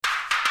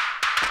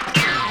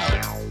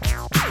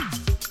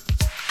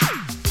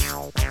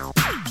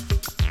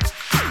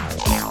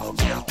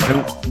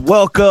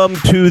Welcome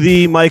to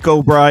the Mike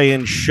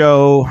O'Brien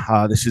Show.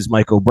 This is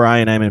Mike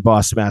O'Brien. I'm in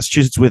Boston,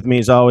 Massachusetts. With me,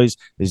 as always,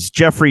 is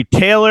Jeffrey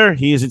Taylor.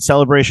 He is in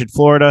Celebration,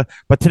 Florida.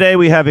 But today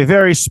we have a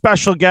very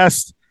special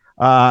guest.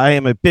 I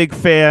am a big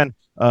fan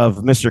of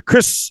Mr.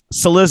 Chris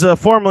Cillizza,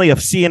 formerly of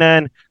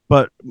CNN,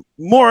 but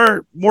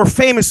more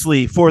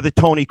famously for the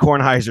Tony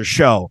Kornheiser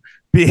Show,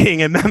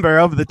 being a member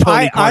of the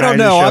Tony Kornheiser Show. I don't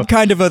know. I'm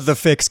kind of the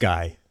fix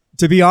guy.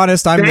 To be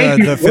honest, I'm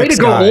the fix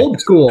guy. Way to go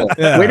old school.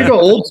 Yeah. Way to go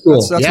old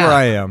school. That's where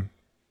I am.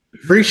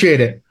 Appreciate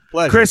it.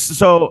 Pleasure. Chris,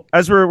 so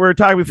as we're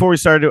talking before we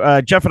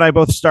started, Jeff and I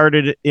both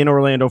started in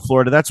Orlando,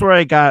 Florida. That's where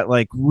I got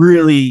like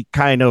really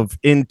kind of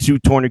into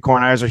Tony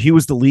Kornheiser. He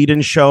was the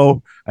lead-in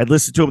show. I'd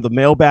listen to him, the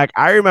mailbag.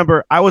 I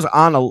remember I was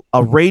on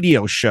a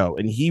radio show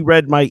and he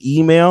read my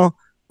email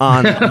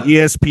on the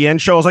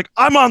ESPN show. I was like,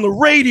 I'm on the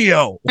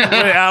radio.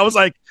 I was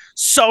like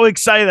so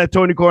excited that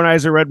Tony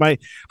Kornheiser read my.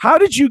 How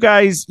did you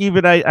guys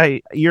even?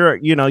 You're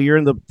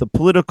in the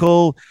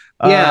political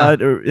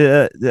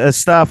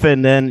stuff,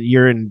 and then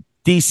you're in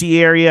DC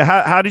area.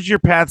 How did your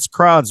paths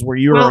cross where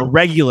you were a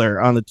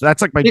regular on the?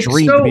 That's like my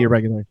dream to be a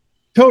regular.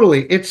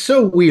 Totally. It's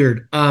so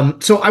weird.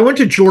 So I went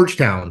to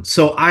Georgetown.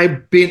 So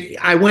I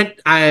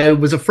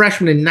was a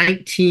freshman in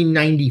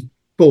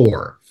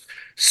 1994.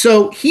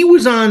 So he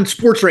was on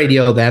sports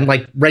radio then,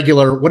 like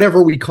regular,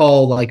 whatever we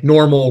call like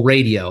normal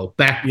radio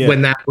back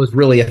when that was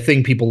really a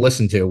thing people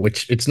listened to,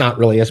 which it's not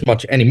really as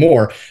much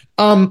anymore.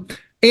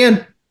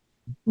 And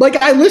like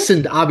I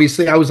listened,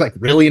 obviously I was like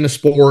really into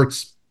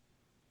sports.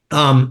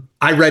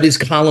 I read his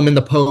column in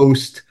the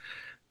Post.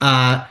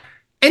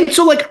 And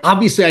so like,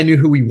 obviously I knew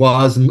who he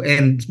was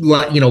and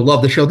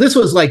loved the show. This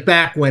was like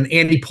back when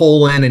Andy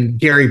Pollin and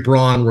Gary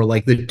Braun were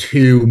like the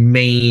two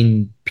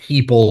main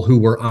people who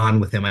were on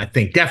with him. I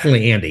think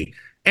definitely Andy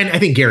and I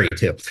think Gary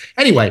too.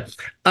 Anyway,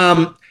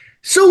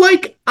 so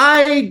like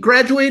I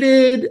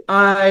graduated,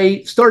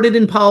 I started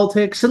in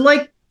politics and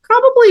like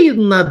probably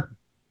in the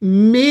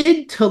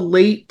mid to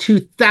late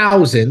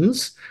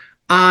 2000s,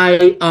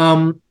 I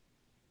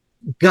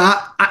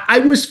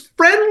was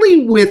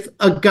friendly with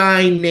a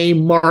guy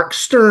named Mark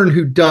Stern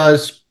who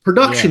does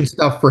production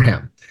stuff for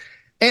him.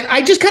 And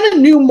I just kind of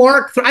knew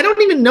Mark. I don't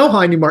even know how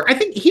I knew Mark. I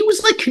think he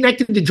was like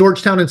connected to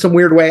Georgetown in some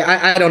weird way.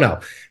 I don't know.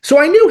 So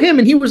I knew him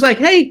and he was like,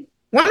 hey,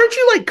 why don't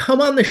you like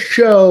come on the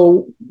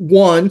show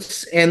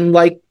once and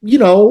like,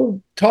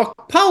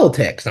 talk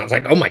politics? And I was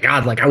like, oh my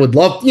God, like I would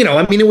love,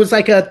 it was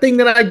like a thing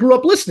that I grew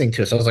up listening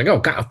to. So I was like, oh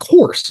God, of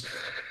course.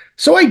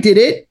 So I did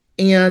it.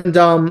 And,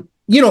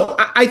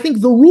 I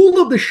think the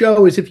rule of the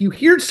show is if you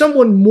hear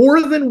someone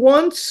more than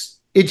once,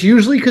 it's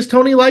usually because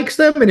Tony likes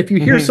them. And if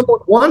you hear someone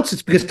once,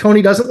 it's because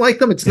Tony doesn't like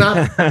them. It's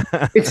not,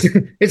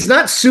 it's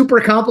not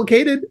super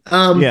complicated.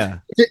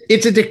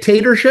 It's a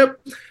dictatorship.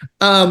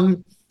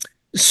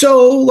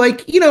 So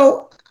like,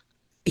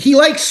 he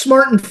likes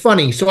smart and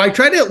funny. So I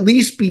try to at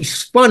least be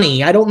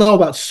funny. I don't know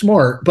about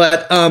smart,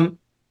 but,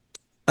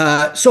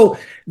 so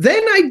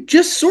then I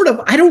just sort of,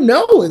 I don't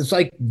know. It's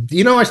like,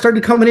 I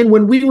started coming in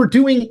when we were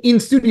doing in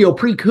studio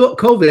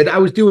pre-COVID. I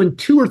was doing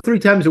 2 or 3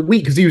 times a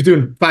week because he was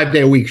doing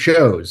 5-day-a-week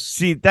shows.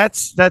 See,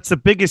 that's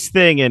the biggest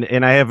thing.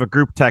 And I have a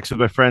group text with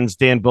my friends,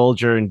 Dan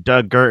Bolger and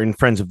Doug Gurton,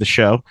 friends of the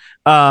show.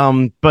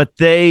 But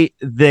they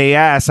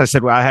asked, I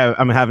said, well,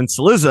 I'm having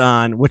Cillizza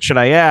on. What should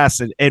I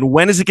ask? And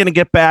when is it going to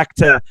get back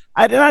to,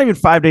 not even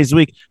 5 days a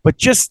week, but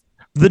just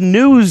the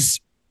news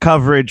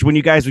coverage when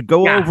you guys would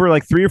go over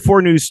like 3 or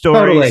 4 news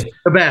stories. Totally.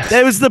 The best.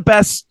 It was the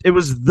best. It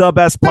was the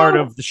best part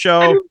of the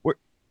show. Where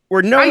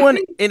and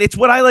it's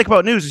what I like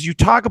about news is you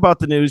talk about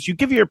the news, you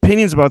give your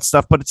opinions about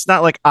stuff, but it's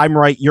not like I'm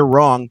right, you're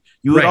wrong.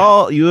 You would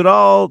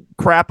all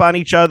crap on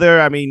each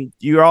other. I mean,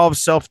 you all have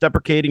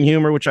self-deprecating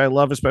humor, which I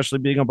love, especially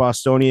being a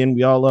Bostonian.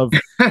 We all love.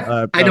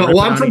 I know. Well,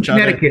 I'm from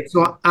Connecticut,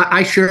 so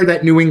I share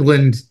that New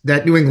England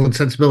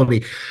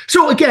sensibility.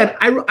 So again,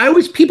 I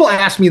always people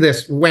ask me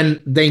this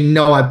when they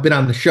know I've been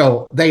on the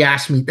show. They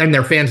ask me, and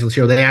they're fans of the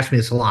show. They ask me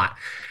this a lot.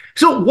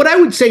 So what I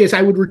would say is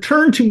I would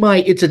return to my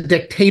it's a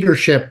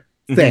dictatorship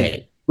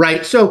thing.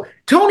 Right. So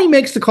Tony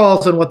makes the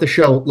calls on what the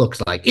show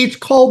looks like. It's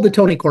called the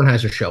Tony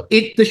Kornheiser Show.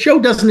 The show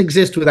doesn't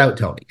exist without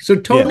Tony. So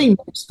Tony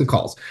makes the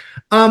calls.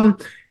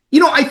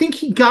 I think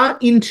he got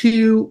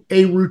into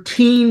a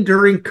routine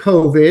during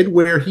COVID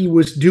where he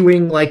was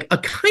doing like a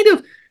kind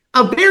of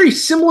a very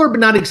similar,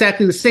 but not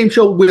exactly the same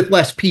show with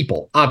less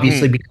people,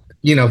 obviously, because,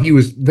 he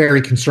was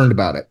very concerned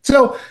about it.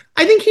 So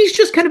I think he's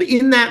just kind of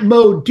in that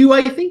mode. Do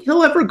I think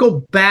he'll ever go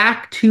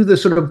back to the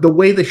sort of the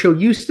way the show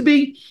used to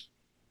be?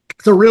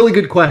 It's a really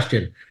good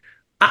question.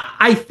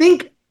 I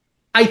think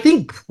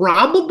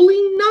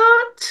probably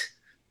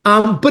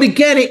not. But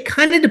again, it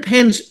kind of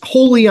depends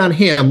wholly on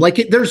him. Like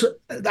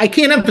I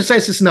can't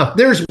emphasize this enough.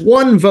 There's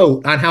one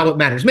vote on how it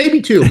matters. Maybe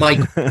 2.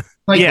 Mike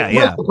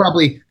Mike will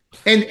probably,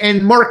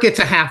 and Mark gets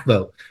a half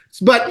vote.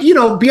 But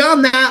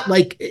beyond that,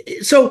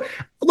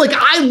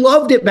 I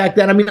loved it back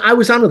then. I mean, I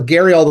was on with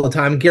Gary all the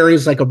time. Gary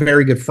is like a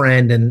very good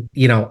friend, and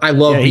I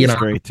love being on. He's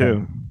great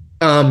too.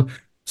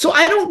 So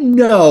I don't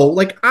know.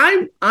 Like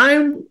I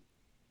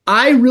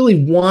I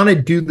really want to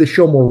do the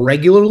show more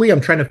regularly. I'm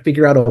trying to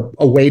figure out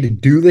a way to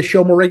do the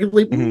show more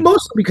regularly,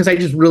 mostly because I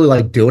just really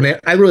like doing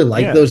it. I really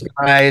like those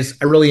guys.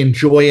 I really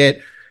enjoy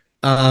it.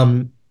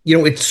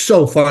 It's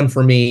so fun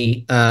for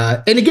me.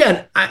 And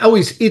again,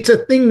 it's a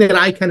thing that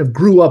I kind of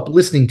grew up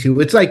listening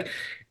to. It's like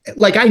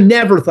I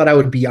never thought I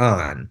would be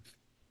on.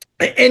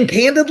 And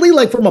candidly,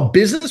 like from a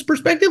business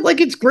perspective, like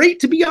it's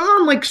great to be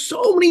on. Like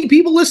so many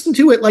people listen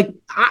to it. Like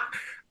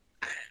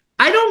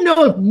I don't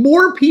know if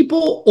more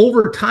people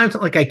over time, it's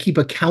not like I keep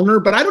a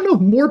counter, but I don't know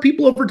if more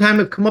people over time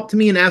have come up to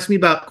me and asked me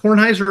about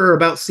Kornheiser or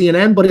about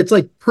CNN, but it's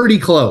like pretty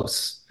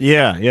close.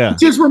 Yeah.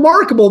 Which is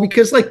remarkable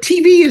because like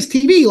TV is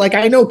TV. Like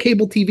I know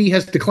cable TV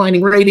has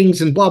declining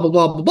ratings and blah, blah,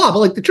 blah, blah, blah. But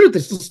like the truth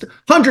is just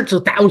hundreds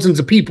of thousands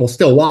of people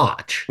still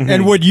watch.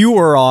 And when you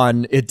were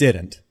on, it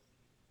didn't.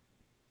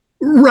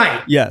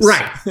 Right. Yes.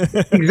 Right.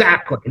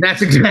 Exactly.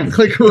 That's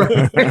exactly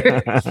correct.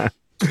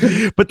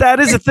 But that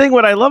is the thing.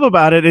 What I love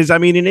about it is, I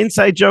mean, an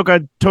inside joke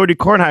on Tony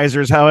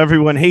Kornheiser is how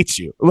everyone hates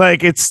you.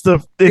 Like it's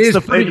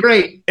pretty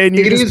great. And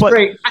you just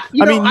great.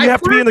 You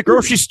have to be in the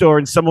grocery store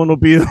and someone will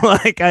be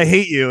like, "I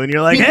hate you," and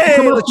you're like, "Hey,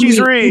 the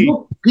cheeserie."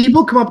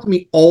 People come up to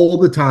me all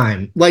the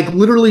time, like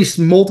literally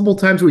multiple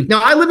times a week.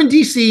 Now I live in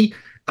DC.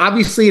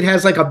 Obviously, it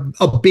has like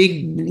a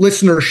big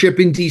listenership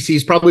in DC.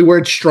 Is probably where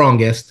it's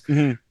strongest.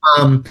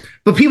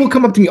 But people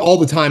come up to me all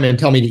the time and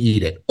tell me to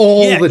eat it.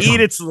 All the time.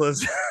 Eat it,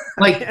 Cillizza.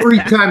 Like 3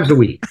 times a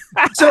week.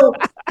 So,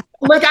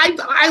 like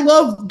I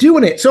love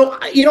doing it. So,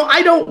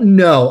 I don't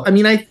know. I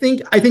mean, I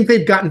think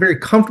they've gotten very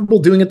comfortable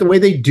doing it the way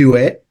they do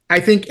it. I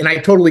think, and I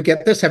totally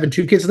get this, having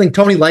 2 kids. I think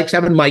Tony likes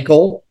having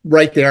Michael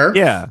right there.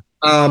 Yeah.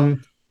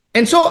 And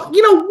so,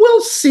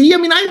 we'll see. I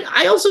mean,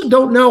 I also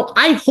don't know.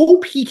 I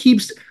hope he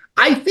keeps.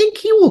 I think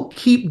he will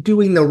keep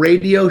doing the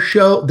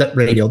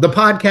the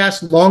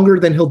podcast longer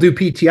than he'll do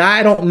PTI.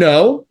 I don't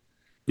know.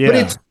 Yeah. But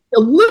it's a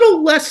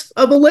little less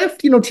of a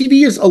lift.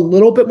 TV is a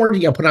little bit more,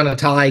 you got to put on a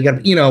tie, you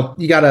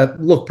got to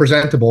look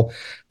presentable.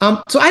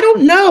 So I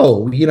don't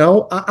know,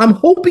 I'm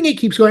hoping it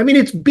keeps going. I mean,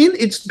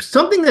 it's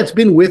something that's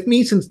been with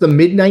me since the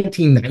mid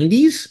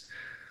 1990s,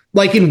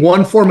 like in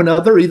one form or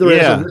another, either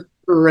as a listener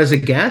or as a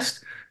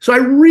guest. So I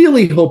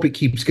really hope it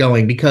keeps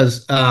going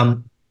because,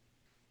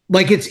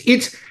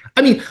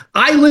 I mean,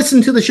 I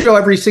listen to the show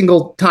every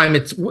single time.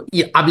 It's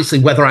obviously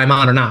whether I'm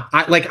on or not.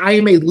 I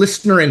am a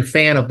listener and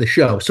fan of the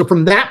show. So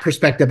from that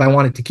perspective, I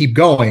want it to keep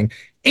going.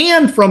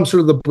 And from sort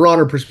of the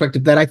broader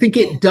perspective that I think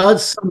it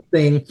does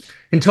something,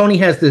 and Tony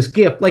has this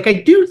gift. Like I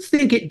do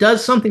think it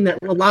does something that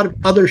a lot of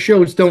other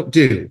shows don't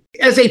do.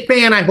 As a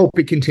fan, I hope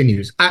it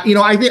continues. I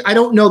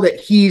don't know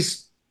that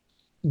he's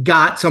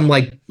got some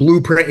like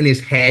blueprint in his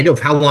head of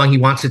how long he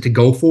wants it to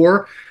go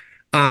for.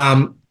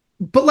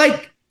 But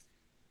like,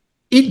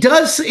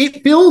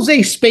 it fills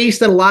a space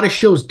that a lot of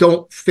shows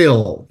don't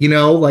fill,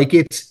 like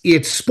it's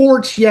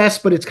sports, yes,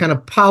 but it's kind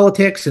of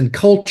politics and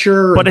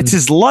culture. But it's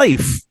his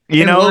life,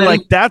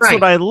 like that's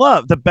right. What I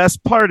love. The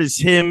best part is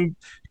him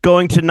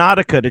going to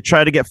Nautica to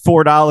try to get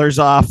 $4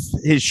 off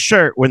his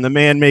shirt when the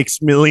man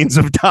makes millions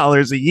of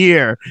dollars a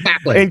year.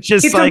 Exactly. And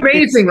just it's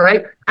amazing,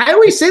 right? I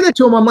always say that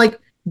to him. I'm like,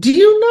 do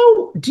you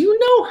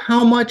know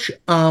how much,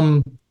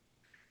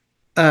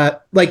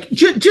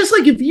 just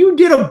like if you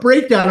did a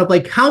breakdown of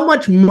like how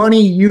much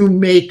money you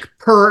make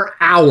per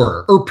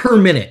hour or per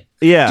minute.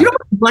 Yeah. Do you know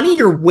how much money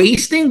you're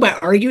wasting by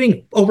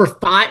arguing over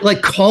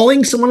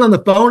calling someone on the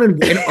phone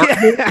and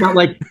arguing about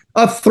like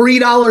a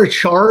 $3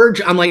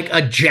 charge on like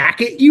a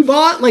jacket you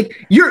bought?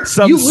 Like you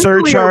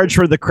surcharge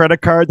for the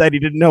credit card that he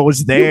didn't know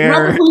was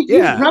there.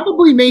 You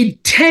probably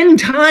made 10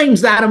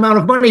 times that amount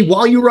of money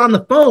while you were on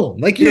the phone.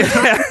 Like you're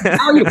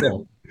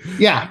valuable.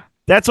 Yeah.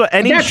 That's what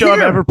any show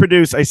I've ever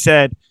produced. I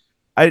said,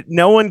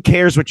 no one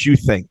cares what you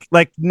think.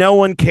 Like no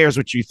one cares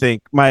what you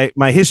think. My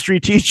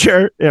history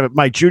teacher,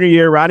 my junior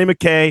year, Ronnie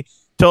McKay,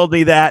 told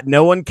me that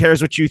no one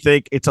cares what you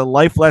think. It's a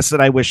life lesson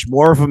I wish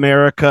more of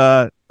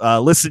America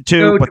listen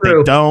to, but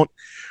they don't.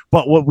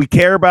 But what we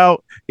care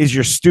about is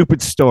your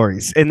stupid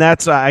stories. And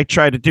that's I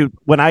try to do.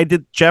 When I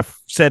did,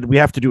 Jeff said we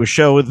have to do a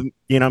show with me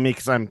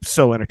because I'm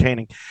so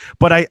entertaining.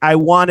 But I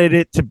wanted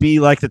it to be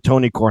like the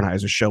Tony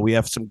Kornheiser Show. We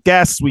have some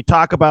guests. We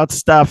talk about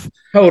stuff.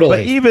 Totally.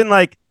 But even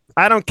like,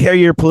 I don't care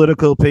your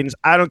political opinions.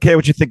 I don't care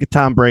what you think of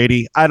Tom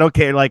Brady. I don't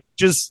care. Like,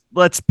 just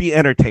let's be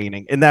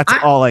entertaining. And that's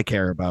all I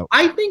care about.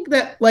 I think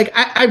that, like,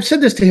 I've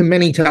said this to him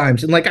many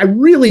times. And, like, I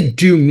really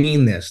do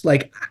mean this.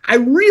 Like, I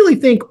really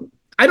think,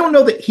 I don't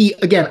know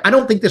that I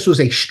don't think this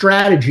was a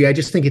strategy. I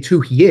just think it's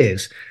who he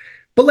is.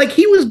 But, like,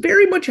 he was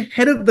very much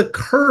ahead of the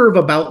curve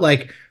about,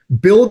 like,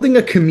 building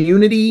a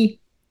community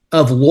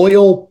of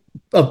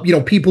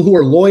people who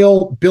are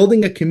loyal,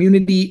 building a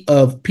community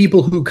of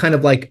people who kind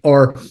of, like,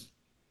 are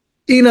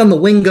in on the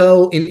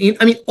lingo,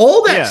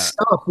 all that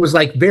stuff was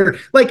like very,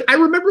 like, I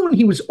remember when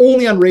he was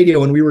only on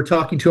radio and we were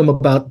talking to him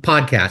about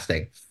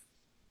podcasting,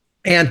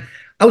 and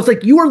I was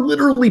like, you are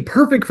literally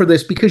perfect for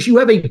this because you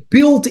have a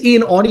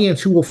built-in audience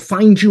who will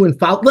find you and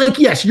follow. Like,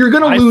 yes, you're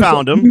going to lose. I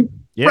found him.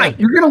 Yeah. Right.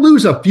 You're going to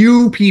lose a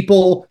few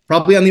people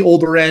probably on the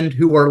older end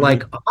who are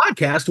like, a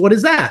podcast, what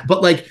is that?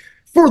 But like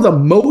for the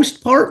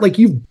most part, like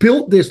you've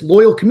built this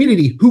loyal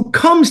community who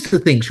comes to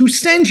things, who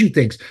sends you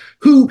things,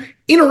 who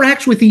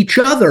interacts with each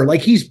other.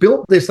 Like he's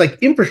built this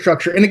like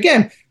infrastructure. And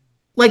again,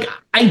 like,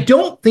 I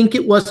don't think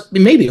it was,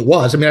 maybe it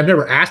was, I mean, I've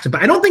never asked him,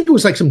 but I don't think it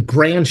was like some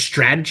grand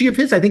strategy of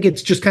his. I think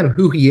it's just kind of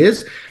who he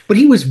is, but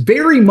he was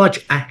very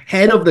much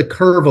ahead of the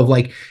curve of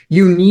like,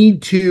 you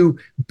need to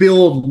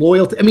build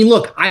loyalty. I mean,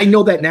 look, I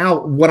know that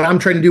now what I'm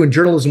trying to do in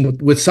journalism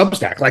with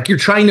Substack, like you're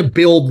trying to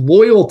build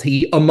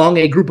loyalty among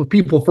a group of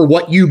people for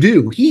what you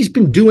do. He's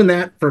been doing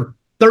that for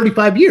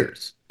 35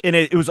 years. And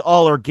it was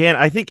all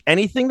organic. I think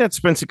anything that's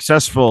been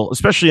successful,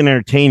 especially in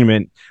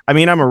entertainment, I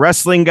mean, I'm a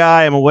wrestling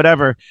guy, I'm a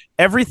whatever.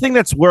 Everything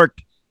that's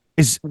worked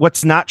is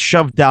what's not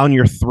shoved down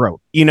your throat,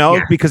 you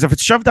know, because if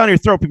it's shoved down your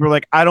throat, people are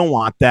like, I don't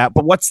want that.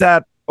 But what's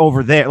that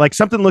over there? Like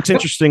something looks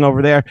interesting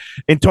over there.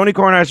 And Tony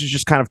Kornheiser was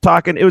just kind of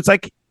talking. It was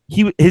like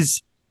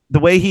the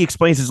way he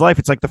explains his life.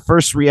 It's like the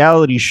first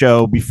reality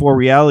show before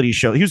reality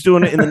show. He was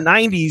doing it in the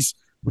 90s.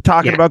 We're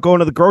talking about going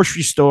to the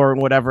grocery store and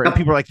whatever. And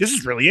people are like, this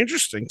is really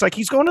interesting. It's like,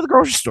 he's going to the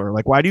grocery store.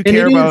 Like, why do you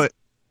care about it?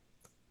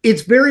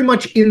 It's very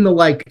much in the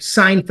like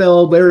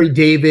Seinfeld, Larry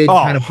David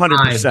kind of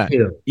 100%.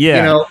 Too. Yeah.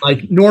 You know,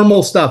 like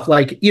normal stuff.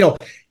 Like, you know,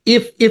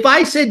 if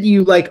I said to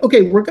you like,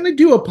 okay, we're going to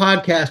do a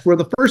podcast where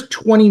the first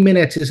 20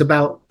 minutes is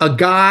about a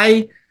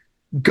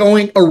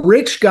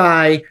rich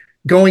guy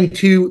going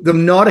to the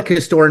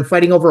Nautica store and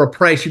fighting over a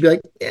price, you'd be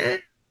like,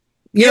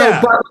 you know,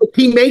 but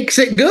he makes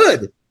it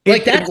good.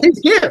 Like that's his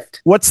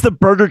gift. What's the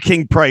Burger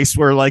King price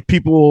where like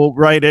people will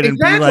write it and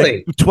be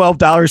like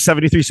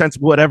 $12.73,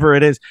 whatever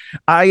it is.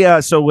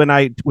 So when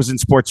I was in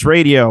sports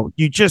radio,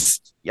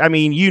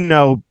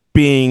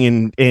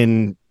 being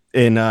in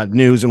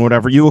news and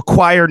whatever, you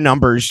acquire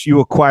numbers, you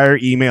acquire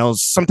emails.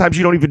 Sometimes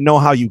you don't even know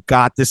how you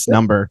got this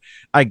number.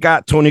 I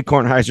got Tony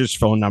Kornheiser's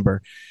phone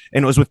number,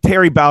 and it was with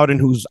Terry Bowden,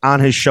 who's on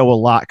his show a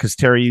lot because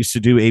Terry used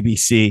to do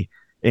ABC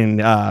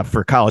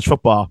for college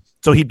football.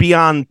 So he'd be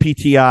on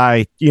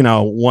PTI, you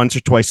know, once or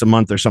twice a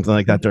month or something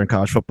like that during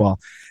college football.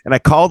 And I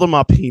called him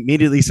up. He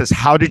immediately says,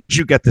 how did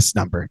you get this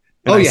number?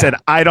 And I said,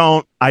 I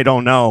don't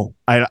know.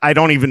 I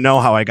don't even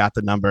know how I got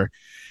the number.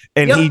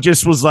 And he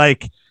just was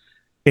like,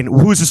 and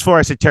who's this for?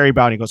 I said, Terry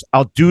Bowden. He goes,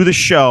 I'll do the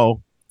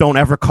show. Don't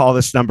ever call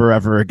this number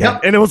ever again.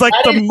 And it was like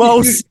I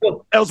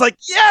was like,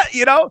 yeah,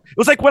 you know, it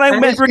was like when I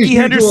met Ricky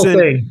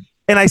Henderson.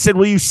 And I said,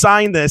 will you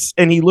sign this?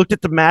 And he looked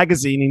at the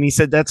magazine and he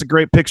said, that's a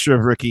great picture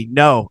of Ricky.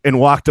 No. And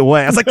walked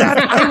away. I was like,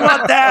 I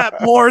want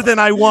that more than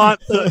I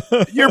want.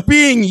 You're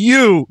being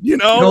you, you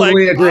know?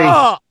 Totally agree.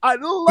 Oh, I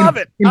love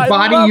it.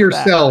 Embody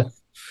yourself. That.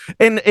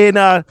 And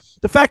the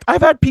fact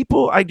I've had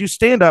people, I do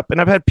stand up and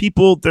I've had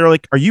people, they're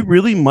like, are you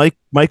really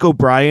Mike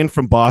O'Brien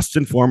from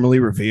Boston, formerly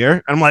Revere?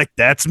 And I'm like,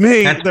 that's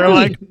me. They're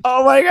like,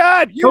 oh my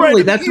God. You're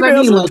totally. That's what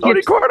I mean. Like,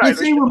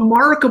 it's a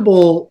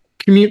remarkable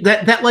community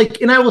that like,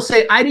 and I will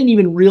say, I didn't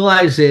even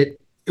realize it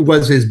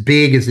was as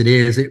big as it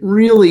is. It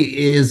really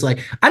is.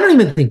 Like, I don't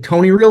even think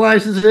Tony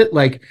realizes it.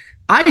 Like,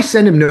 I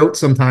send him notes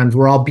sometimes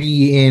where I'll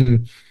be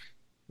in,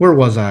 where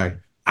was I?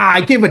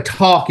 I gave a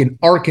talk in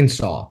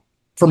Arkansas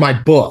for my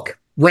book.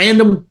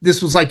 Random.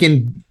 This was like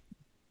in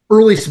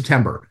early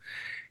September.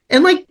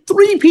 And like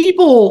 3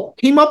 people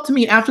came up to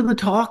me after the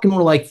talk and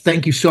were like,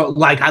 thank you so,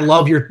 like, I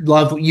love you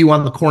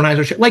on the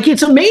Kornheiser Show. Like,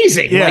 it's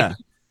amazing. Yeah. Like,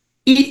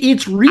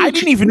 it's really. I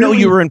didn't even know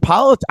you were in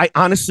politics. I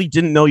honestly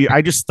didn't know you.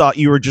 I just thought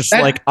you were just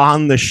like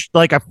on the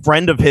like a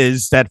friend of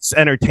his that's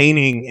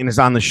entertaining and is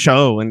on the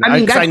show. And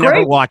I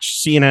never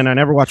watched CNN. I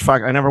never watched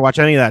Fox. I never watched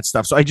any of that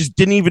stuff. So I just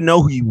didn't even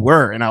know who you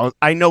were. And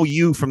I know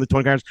you from the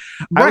 20 Guys.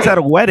 I was at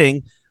a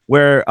wedding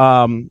where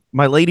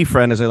my lady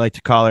friend, as I like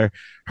to call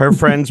her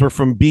friends were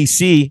from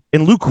BC,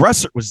 and Luke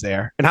Russert was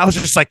there. And I was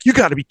just like, you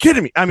got to be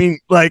kidding me. I mean,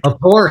 like, of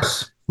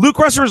course. Luke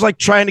Russert was like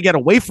trying to get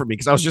away from me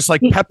because I was just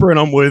like peppering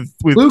him with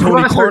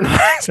Tony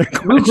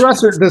Kornheiser. Luke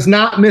Russert does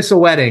not miss a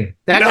wedding.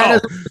 That guy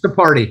doesn't miss a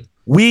party.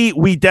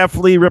 We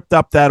definitely ripped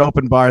up that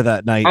open bar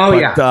that night.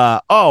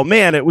 Oh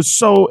man, it was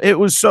so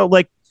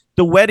like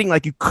the wedding,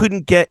 like you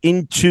couldn't get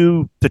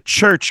into the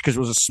church because it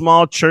was a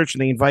small church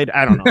and they invited,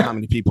 I don't know how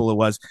many people it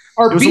was.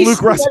 It was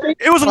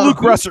a Luke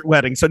Russert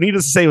wedding, so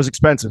needless to say, it was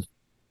expensive.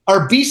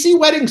 Are BC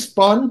weddings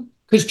fun?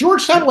 Because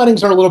Georgetown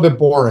weddings are a little bit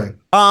boring.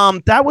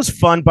 That was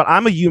fun, but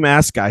I'm a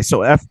UMass guy, so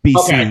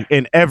FBC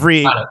in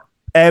every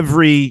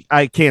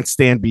I can't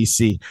stand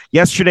BC.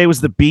 Yesterday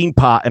was the Bean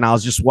Pot, and I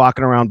was just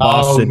walking around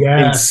Boston,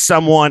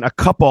 and a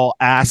couple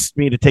asked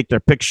me to take their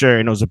picture,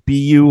 and it was a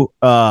BU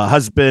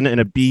husband and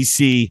a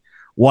BC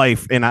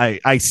wife, and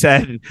I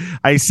said,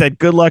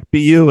 good luck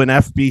BU and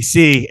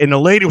FBC, and the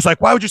lady was like,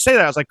 why would you say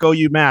that? I was like, go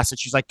UMass, and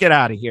she's like, get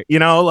out of here, you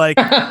know, like.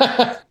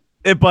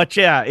 But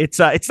yeah, it's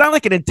not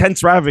like an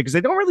intense rivalry because they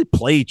don't really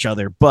play each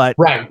other. But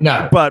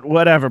but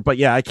whatever. But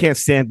yeah, I can't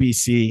stand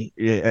BC.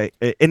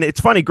 And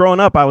it's funny. Growing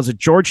up, I was a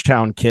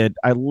Georgetown kid.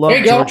 I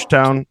loved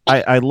Georgetown.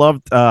 I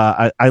loved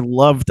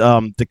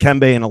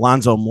Dikembe and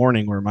Alonzo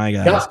Mourning were my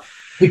guys.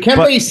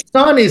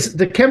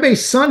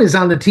 Dikembe's son is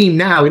on the team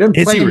now. He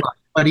doesn't play much,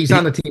 but he's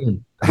on the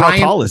team. How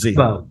tall is he?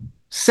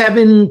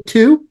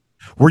 7'2".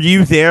 Were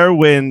you there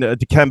when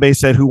Dikembe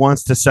said, "Who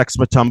wants to sex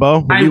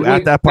Mutombo"? Were you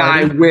at that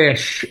party? I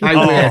wish.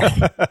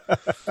 I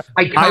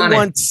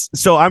once.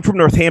 So I'm from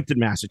Northampton,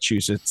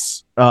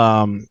 Massachusetts,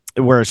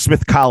 where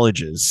Smith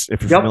College is,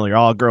 if you're familiar,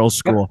 all girls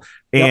school.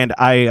 And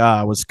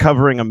I was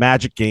covering a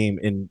Magic game,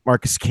 and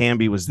Marcus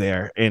Camby was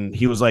there, and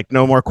he was like,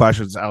 "No more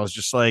questions." I was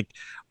just like,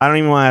 "I don't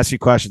even want to ask you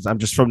questions. I'm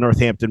just from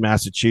Northampton,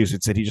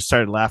 Massachusetts." And he just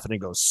started laughing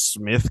and goes,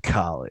 "Smith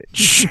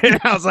College." And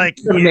I was like,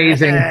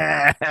 amazing.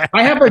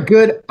 I have a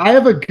good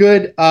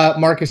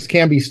Marcus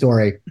Camby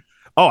story.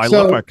 Oh, I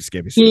love Marcus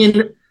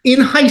Camby.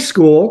 In high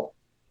school,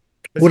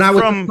 when I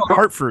was from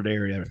Hartford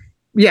area.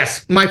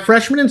 Yes, my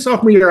freshman and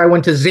sophomore year, I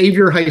went to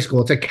Xavier High School.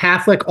 It's a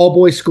Catholic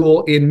all-boys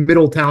school in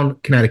Middletown,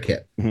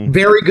 Connecticut. Mm-hmm.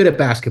 Very good at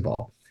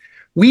basketball.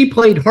 We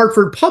played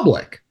Hartford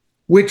Public,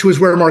 which was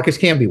where Marcus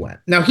Camby went.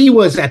 Now, he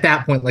was at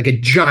that point like a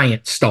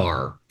giant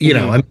star. You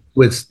know, I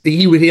mean,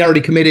 he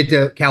already committed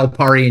to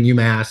Calipari and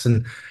UMass,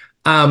 and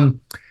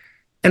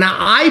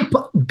I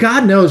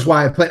God knows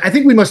why I played. I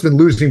think we must have been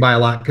losing by a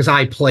lot because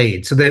I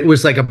played. So that it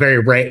was like a very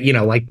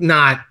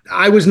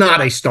I was not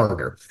a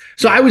starter.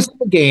 So I was in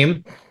the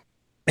game.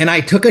 And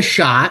I took a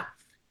shot,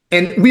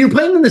 and we were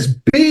playing in this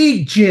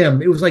big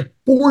gym. It was like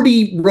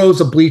 40 rows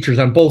of bleachers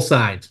on both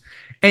sides.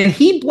 And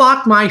he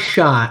blocked my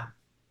shot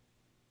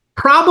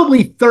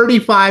probably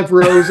 35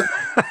 rows.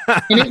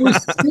 And it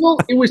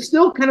was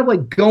still kind of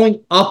like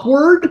going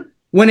upward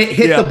when it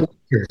hit the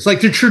bleachers. Like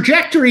the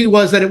trajectory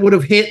was that it would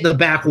have hit the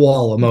back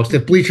wall almost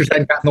if bleachers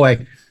hadn't gotten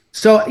away.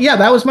 So yeah,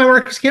 that was my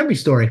Marcus Camby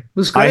story. It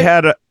was great.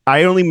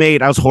 I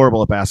was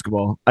horrible at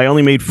basketball. I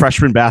only made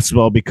freshman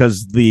basketball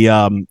because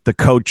the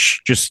coach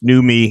just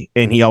knew me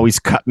and he always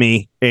cut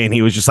me, and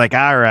he was just like,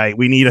 "All right,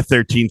 we need a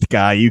 13th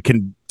guy. You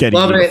can get a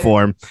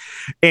uniform."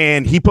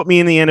 And he put me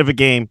in the end of a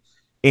game,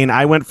 and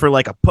I went for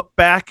like a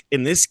putback,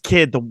 and this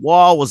kid, the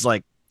wall was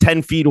like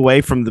 10 feet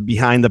away from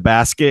behind the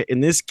basket,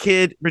 and this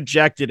kid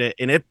rejected it,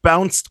 and it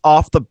bounced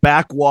off the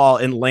back wall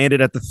and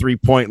landed at the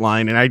 3-point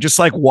line. And I just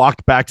like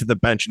walked back to the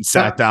bench and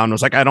sat down. I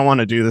was like, I don't want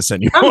to do this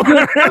anymore.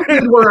 I'm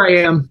good where I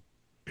am.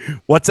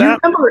 What's that?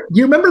 Do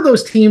you remember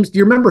those teams? Do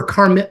you remember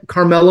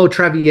Carmelo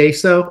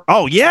Travieso?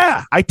 Oh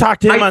yeah, I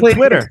talked to him on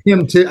Twitter.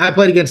 I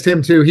played against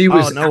him too. He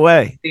was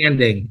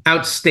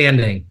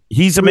outstanding.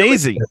 He's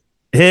amazing.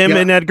 Him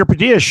and Edgar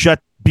Padilla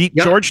beat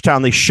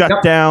Georgetown. They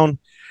shut down.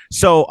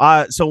 So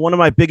one of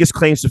my biggest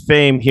claims to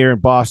fame here in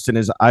Boston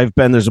is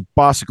there's a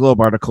Boston Globe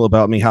article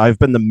about me, how I've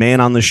been the man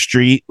on the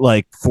street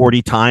like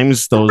 40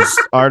 times, those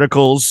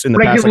articles in the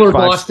past. Regular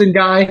Boston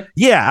guy.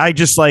 Yeah. I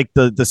just like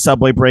the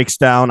subway breaks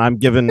down. I'm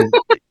given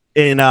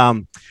in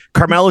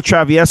Carmelo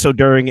Travieso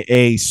during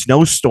a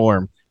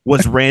snowstorm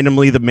was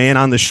randomly the man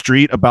on the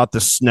street about the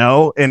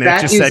snow. And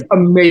it just said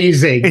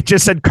amazing. It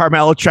just said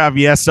Carmelo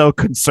Travieso,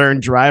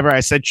 concerned driver. I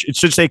said it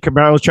should say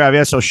Carmelo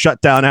Travieso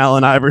shut down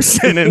Allen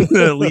Iverson in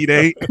the Elite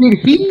Eight.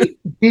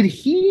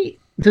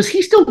 Does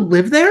he still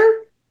live there?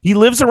 He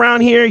lives around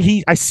here.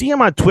 I see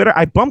him on Twitter.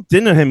 I bumped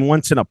into him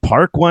once in a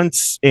park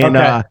once. And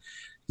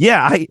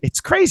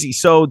it's crazy.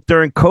 So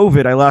during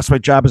COVID, I lost my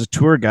job as a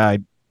tour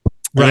guide.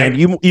 Right.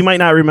 And you might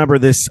not remember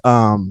this,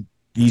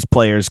 these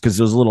players, because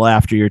it was a little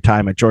after your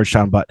time at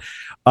Georgetown, but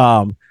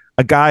a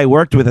guy I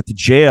worked with at the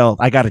jail,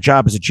 I got a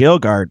job as a jail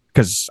guard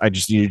because I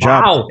just needed a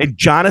job. Wow. And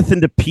Jonathan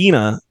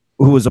DePina,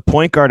 who was a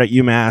point guard at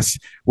UMass,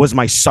 was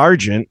my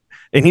sergeant.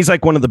 And he's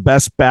like one of the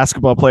best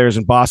basketball players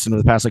in Boston in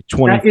the past like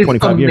 20,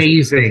 25 years.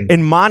 Amazing.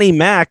 And Monty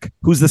Mack,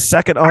 who's the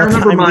second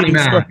all-time leading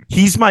scorer,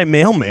 he's my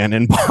mailman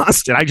in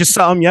Boston. I just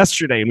saw him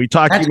yesterday, and we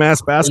talked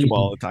UMass basketball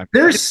all the time.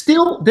 There is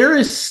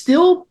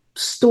still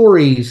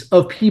stories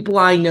of people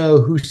I know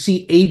who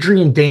see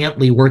Adrian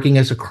Dantley working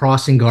as a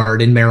crossing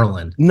guard in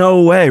Maryland.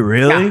 No way,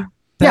 really? Yeah.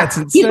 That's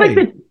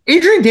insane.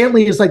 Adrian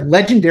Dantley is like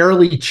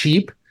legendarily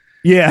cheap.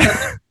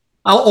 Yeah.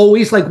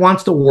 Always like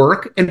wants to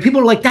work, and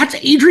people are like, "That's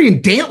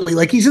Adrian Dantley.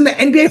 Like he's in the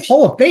NBA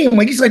Hall of Fame.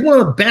 Like he's like one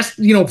of the best,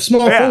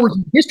 small forwards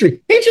in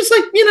history." He's just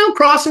like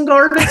crossing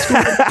guard.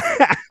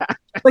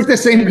 Like the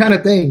same kind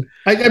of thing.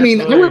 I mean,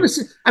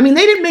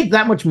 they didn't make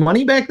that much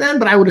money back then,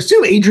 but I would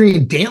assume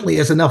Adrian Dantley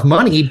has enough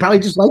money. He probably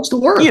just likes to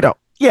work.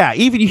 Yeah.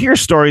 Even you hear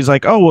stories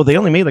like, "Oh, well, they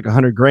only made like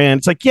 $100,000."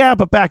 It's like, yeah,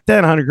 but back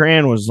then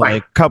 $100,000 was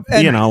like, was a lot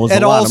of money.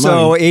 And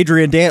also,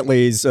 Adrian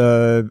Dantley's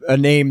a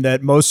name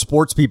that most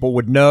sports people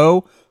would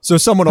know. So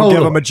someone will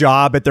give him a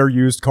job at their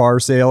used car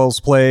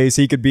sales place.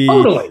 He could be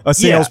a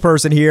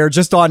salesperson here.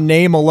 Just on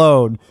name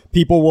alone,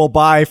 people will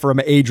buy from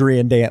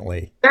Adrian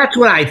Dantley. That's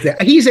what I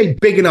think. He's a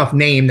big enough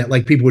name that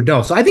like people would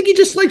know. So I think he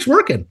just likes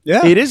working.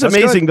 Yeah, it is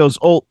amazing those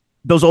old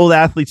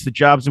athletes, the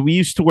jobs. We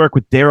used to work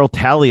with Daryl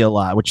Talley a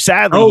lot, which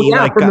sadly,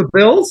 from the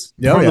Bills.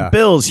 The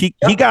Bills, he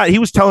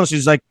was telling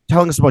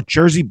us about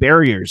jersey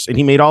barriers, and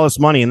he made all this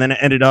money, and then it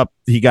ended up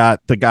he got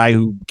the guy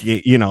who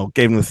gave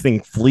him the thing,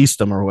 fleeced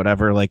him or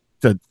whatever, like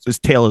his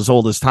tale as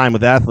old as time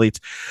with athletes.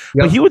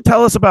 Yep. But he would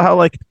tell us about how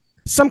like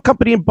some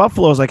company in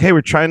Buffalo was like, "Hey,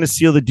 we're trying to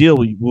seal the deal.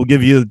 We'll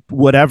give you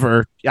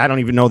whatever. I don't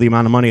even know the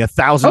amount of money,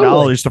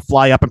 $1,000 to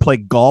fly up and play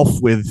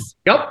golf with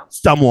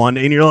someone."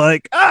 And you're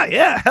like,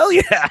 yeah, hell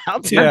yeah,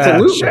 I'll do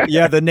that.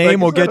 Yeah, the name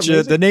will get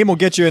you. The name will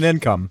get you an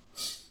income.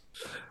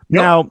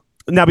 Now,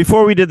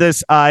 before we did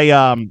this,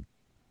 I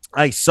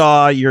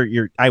saw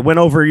I went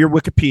over your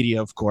Wikipedia,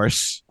 of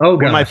course. Oh,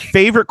 one of my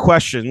favorite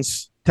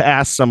questions to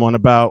ask someone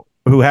about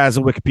who has a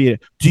Wikipedia.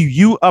 Do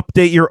you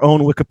update your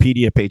own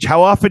Wikipedia page?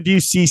 How often do you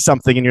see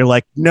something and you're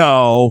like,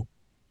 no,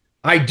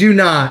 I do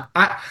not.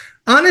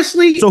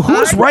 Honestly. So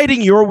who's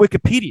writing your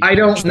Wikipedia? I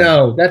don't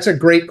know. That's a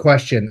great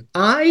question.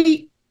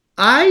 I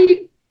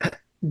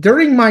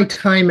during my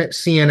time at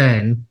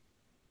CNN,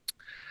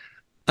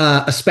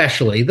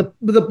 especially the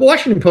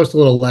Washington Post a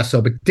little less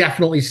so, but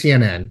definitely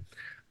CNN,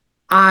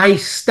 I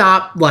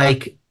stopped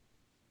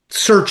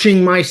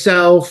searching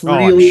myself,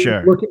 really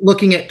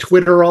looking at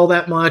Twitter all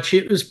that much.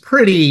 It was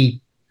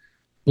pretty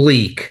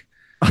bleak.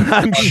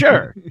 I'm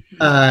sure.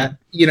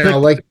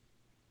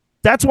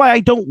 That's why I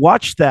don't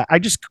watch that. I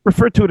just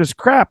refer to it as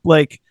crap.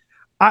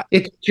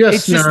 It's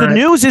just the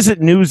news isn't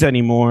news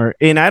anymore,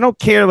 and I don't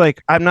care.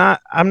 I'm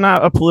not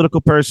a political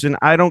person.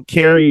 I don't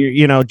care.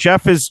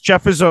 Jeff is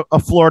a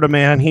Florida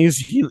man.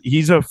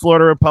 He's a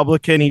Florida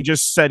Republican. He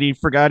just said he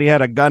forgot he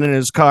had a gun in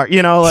his car.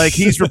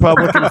 He's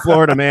Republican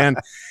Florida man,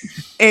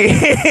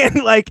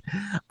 and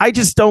I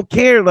just don't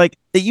care. It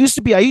used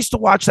to be. I used to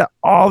watch that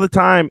all the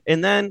time,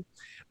 and then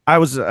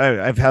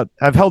I've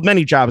held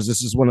many jobs.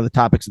 This is one of the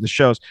topics of the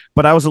shows,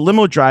 but I was a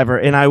limo driver,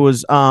 and I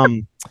was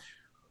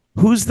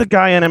who's the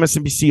guy on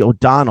MSNBC?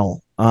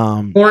 O'Donnell.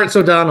 Lawrence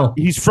O'Donnell.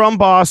 He's from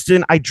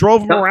Boston. I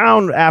drove him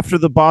around after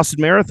the Boston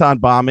Marathon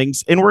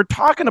bombings, and we're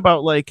talking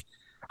about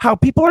how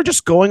people are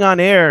just going on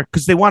air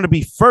because they want to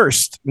be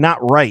first, not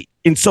right.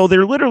 And so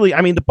they're literally,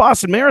 the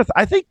Boston Marathon,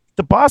 I think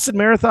the Boston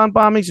Marathon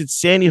bombings at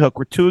Sandy Hook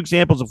were two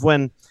examples of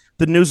when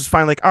the news is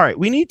finally all right,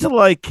 we need to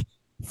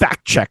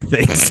fact check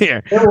things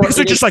here because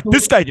they're just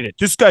this guy did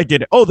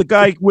it. Oh, the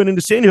guy went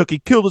into Sandy Hook, he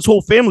killed his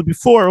whole family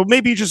before, or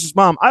maybe just his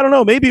mom, I don't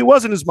know, maybe it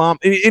wasn't his mom,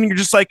 and you're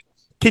just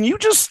can you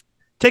just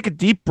take a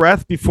deep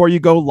breath before you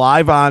go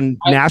live on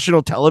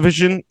national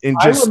television? And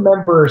I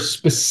remember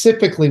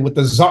specifically with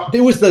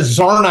it was the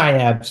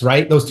Tsarnaevs,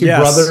 right? Those two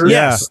brothers.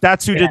 Yes,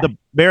 that's who did the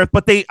marathon.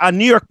 But they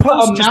New York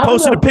Post just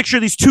posted a picture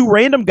of these two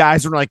random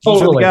guys and were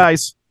these are the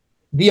guys.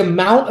 The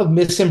amount of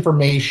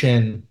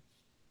misinformation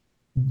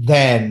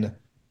then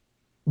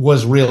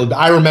was real.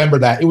 I remember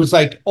that. It was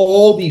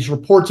all these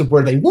reports of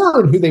where they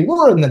were and who they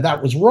were and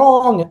that was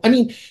wrong.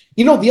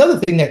 The other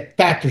thing that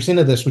factors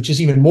into this, which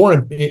is even more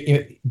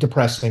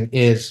depressing,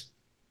 is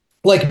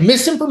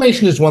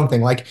misinformation is one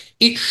thing.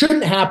 It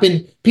shouldn't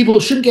happen. People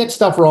shouldn't get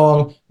stuff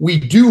wrong.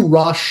 We do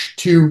rush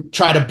to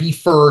try to be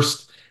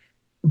first.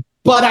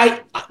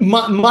 But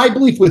my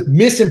belief with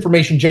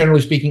misinformation,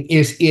 generally speaking,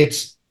 is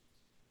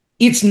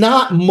it's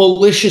not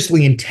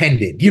maliciously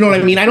intended. You know what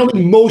I mean? I don't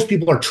think most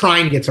people are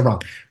trying to get something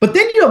wrong. But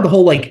then you have the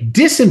whole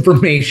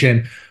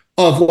disinformation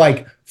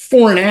of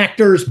foreign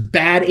actors,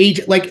 bad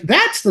agent.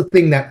 That's the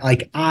thing that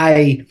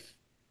I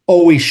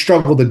always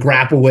struggle to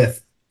grapple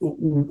with,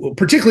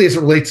 particularly as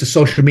it relates to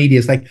social media.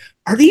 Is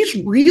are these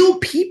real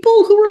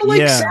people who are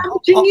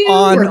savaging you?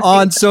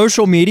 On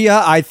social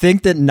media, I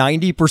think that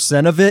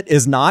 90% of it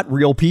is not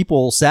real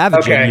people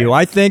savaging you.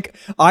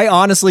 I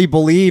honestly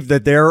believe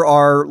that there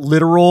are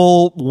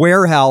literal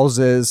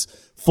warehouses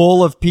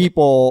full of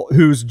people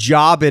whose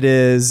job it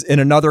is in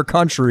another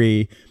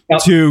country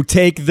to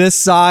take this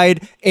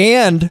side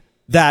and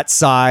that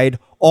side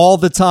all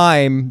the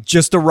time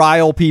just to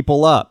rile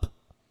people up.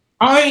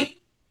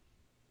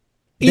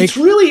 It's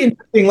really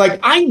interesting.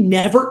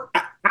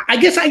 I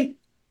guess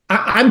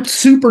I'm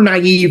super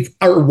naive,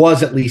 or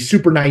was at least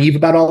super naive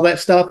about all that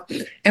stuff.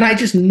 And I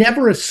just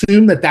never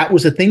assumed that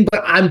was a thing,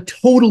 but I'm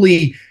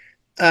totally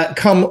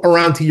come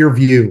around to your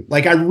view.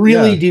 I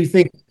really do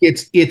think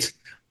it's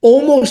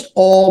almost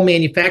all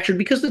manufactured,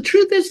 because the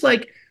truth is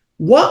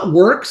what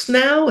works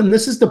now, and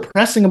this is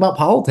depressing about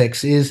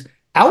politics, is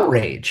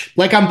outrage,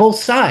 on both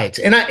sides.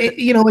 And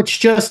it's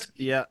just,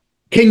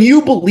 can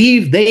you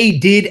believe they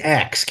did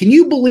X? Can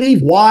you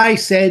believe Y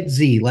said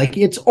Z?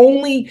 It's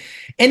only,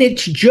 and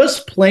it's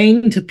just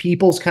playing to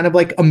people's kind of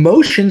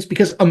emotions,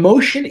 because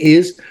emotion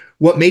is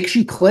what makes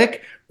you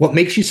click, what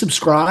makes you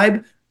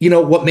subscribe,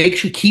 what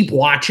makes you keep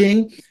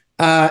watching.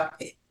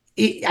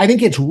 I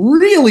think it's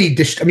really,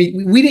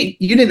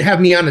 you didn't have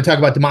me on to talk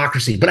about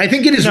democracy, but I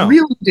think it is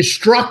really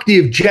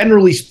destructive,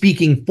 generally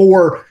speaking,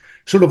 for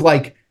sort of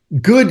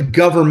good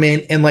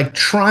government and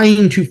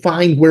trying to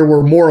find where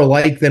we're more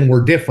alike than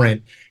we're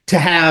different, to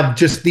have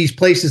just these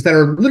places that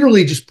are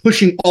literally just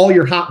pushing all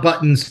your hot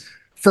buttons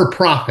for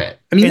profit.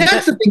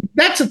 That's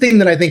the thing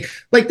that I think,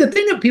 the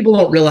thing that people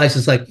don't realize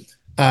is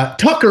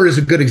Tucker is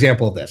a good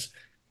example of this.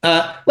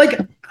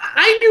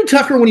 I knew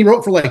Tucker when he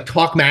wrote for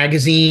Talk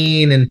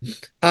Magazine, and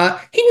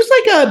he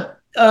was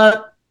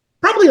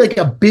probably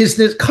a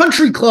business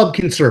country club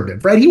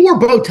conservative, right? He wore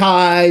bow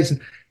ties,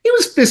 and he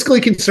was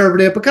fiscally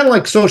conservative, but kind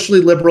of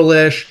socially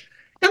liberal-ish.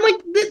 And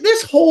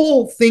this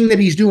whole thing that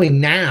he's doing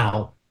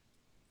now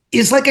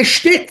is a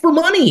shtick for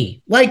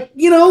money.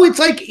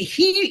 It's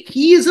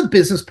he is a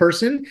business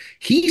person.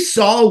 He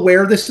saw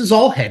where this is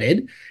all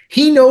headed.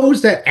 He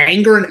knows that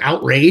anger and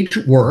outrage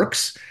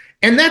works,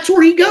 and that's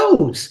where he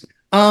goes.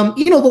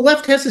 The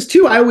left has this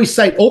too. I always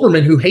cite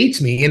Olbermann, who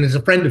hates me and is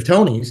a friend of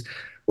Tony's.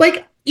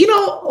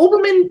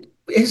 Olbermann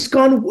has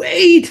gone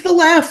way to the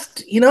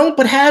left,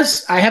 but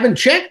I haven't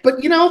checked,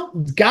 but,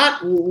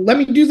 let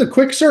me do the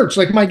quick search.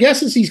 Like, my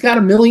guess is he's got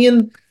 1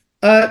 million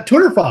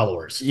Twitter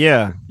followers.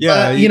 Yeah.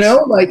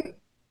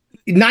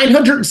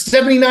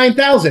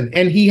 979,000.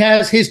 And he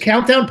has his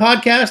Countdown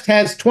podcast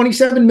has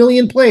 27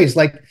 million plays.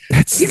 Like,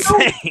 that's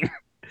insane.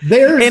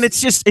 And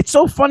it's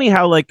so funny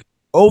how, like,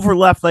 over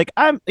left, like,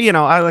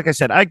 like I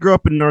said, I grew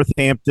up in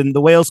Northampton.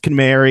 The Whales can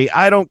marry.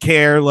 I don't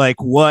care, like,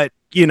 what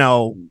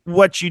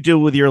you do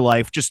with your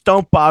life, just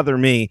don't bother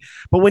me.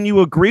 But when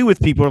you agree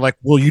with people, are like,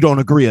 well, you don't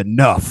agree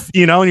enough,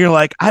 and you're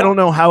like, I don't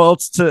know how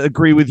else to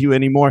agree with you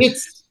anymore.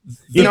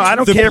 I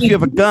don't care if you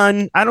have a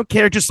gun. I don't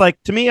care. Just like,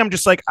 to me, I'm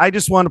just like, I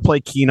just want to play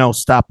Keno.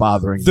 Stop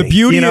bothering me. The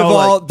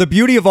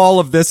beauty of all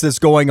of this is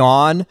going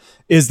on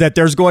is that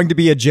there's going to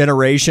be a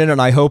generation,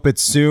 and I hope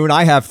it's soon.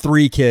 I have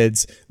 3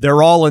 kids.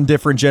 They're all in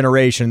different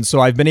generations.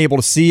 So I've been able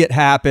to see it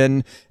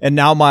happen. And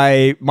now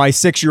my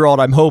 6-year-old,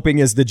 I'm hoping,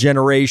 is the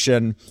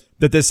generation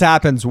that this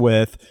happens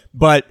with.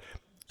 But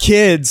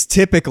kids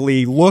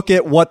typically look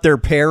at what their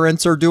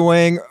parents are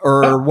doing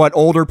or what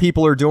older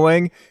people are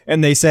doing,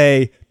 and they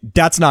say,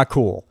 that's not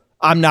cool.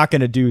 I'm not going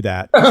to do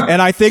that.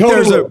 And I think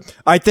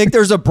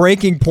there's a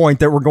breaking point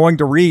that we're going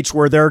to reach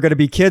where there are going to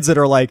be kids that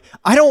are like,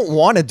 I don't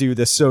want to do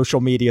this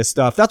social media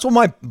stuff. That's what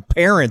my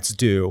parents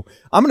do.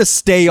 I'm going to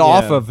stay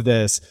off of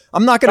this.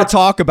 I'm not going to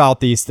talk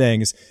about these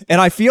things. And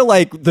I feel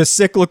like the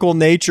cyclical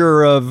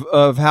nature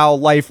of how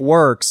life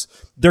works,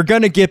 they're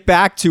going to get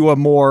back to a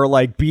more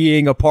like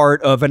being a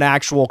part of an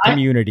actual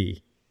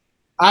community.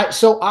 I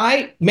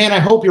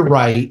hope you're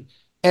right.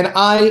 And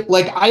I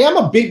am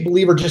a big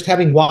believer, just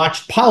having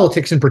watched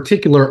politics in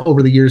particular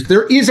over the years,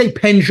 there is a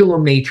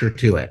pendulum nature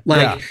to it.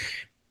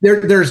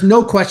 There's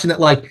no question that,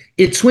 like,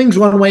 it swings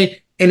one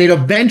way and it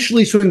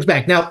eventually swings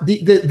back. Now,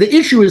 the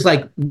issue is,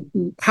 like,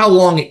 how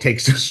long it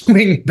takes to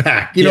swing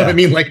back. You know what I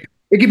mean? Like,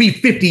 it could be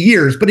 50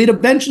 years, but it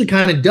eventually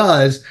kind of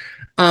does.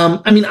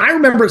 I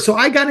remember, so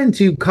I got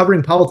into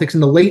covering politics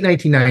in the late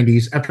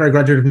 1990s after I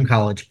graduated from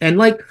college. And,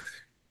 like,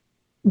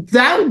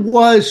 that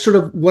was sort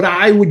of what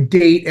I would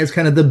date as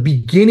kind of the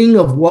beginning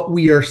of what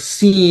we are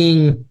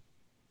seeing.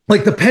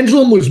 Like, the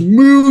pendulum was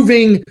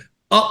moving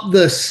up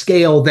the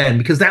scale then,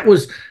 because that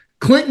was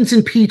Clinton's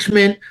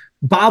impeachment,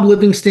 Bob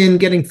Livingston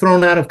getting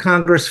thrown out of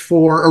Congress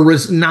or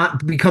was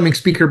not becoming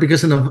speaker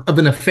because of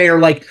an affair.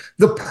 Like,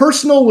 the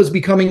personal was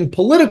becoming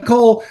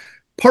political.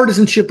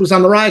 Partisanship was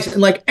on the rise,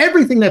 and like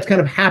everything that's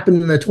kind of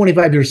happened in the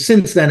 25 years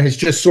since then has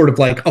just sort of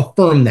like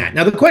affirmed that.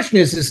 Now, the question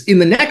is in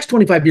the next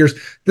 25 years,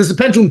 does the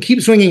pendulum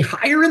keep swinging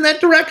higher in that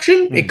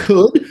direction? It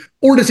could.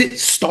 Or does it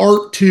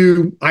start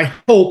to, I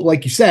hope,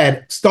 like you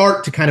said,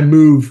 start to kind of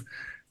move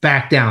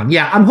back down?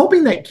 Yeah, I'm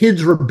hoping that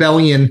kids'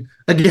 rebellion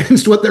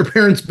against what their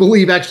parents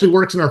believe actually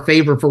works in our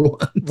favor for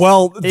once.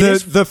 Well,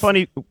 the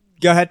funny...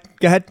 Go ahead.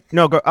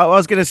 No, I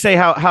was going to say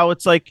how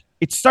it's like,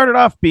 it started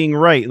off being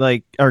right,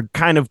 like, or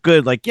kind of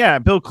good. Like, yeah,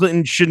 Bill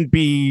Clinton shouldn't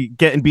be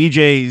getting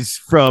BJs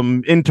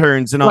from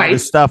interns and all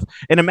this stuff.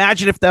 And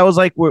imagine if that was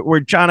like where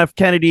John F.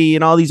 Kennedy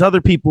and all these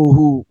other people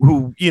who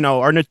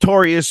are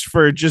notorious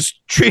for just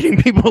treating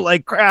people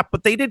like crap,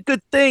 but they did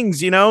good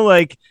things,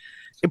 like.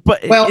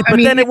 But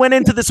then it went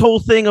into this whole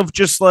thing of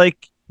just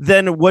like,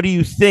 then what do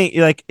you think?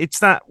 Like, it's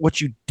not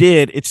what you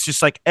did. It's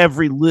just like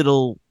every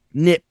little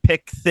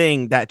nitpick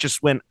thing that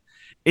just went.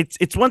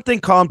 It's one thing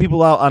calling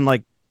people out on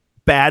like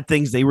bad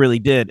things they really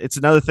did. It's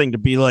another thing to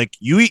be like,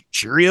 you eat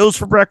Cheerios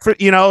for breakfast.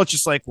 It's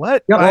just like,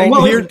 what? I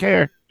don't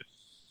care.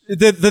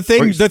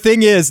 The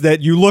thing is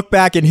that you look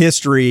back in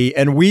history,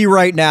 and we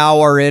right now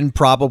are in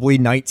probably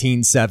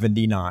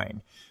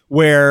 1979,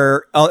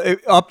 where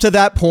up to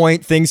that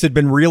point things had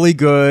been really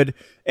good,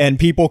 and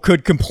people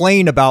could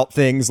complain about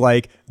things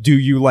like, do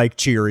you like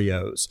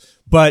Cheerios?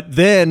 But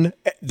then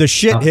the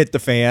shit hit the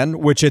fan,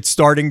 which it's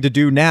starting to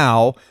do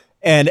now.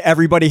 And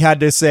everybody had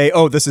to say,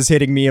 oh, this is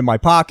hitting me in my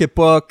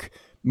pocketbook.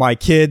 Are my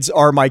kids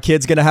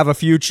going to have a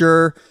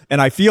future?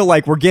 And I feel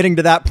like we're getting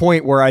to that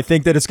point where I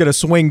think that it's going to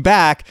swing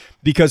back,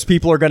 because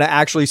people are going to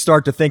actually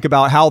start to think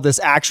about how this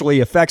actually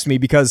affects me.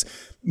 Because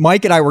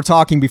Mike and I were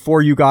talking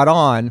before you got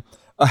on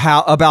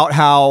about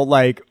how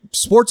like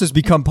sports has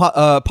become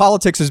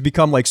politics has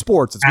become like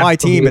sports. It's my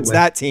team. It's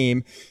that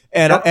team.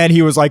 And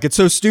he was like, it's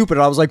so stupid.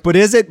 And I was like, but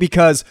is it?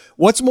 Because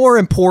what's more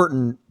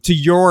important to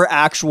your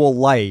actual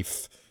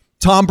life?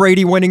 Tom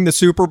Brady winning the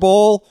Super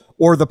Bowl,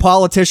 or the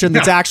politician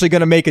that's actually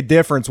going to make a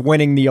difference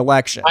winning the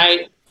election?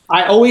 I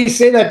always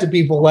say that to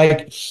people.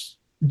 Like,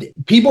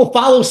 people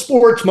follow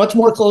sports much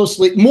more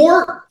closely.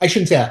 I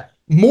shouldn't say that.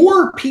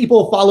 More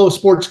people follow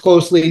sports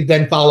closely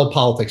than follow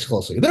politics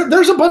closely.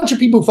 There's a bunch of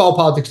people who follow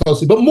politics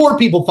closely, but more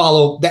people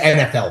follow the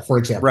NFL, for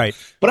example. Right.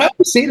 But I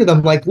always say to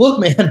them, like, look,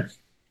 man,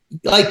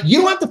 like,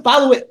 you don't have to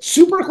follow it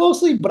super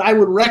closely, but I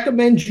would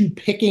recommend you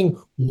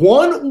picking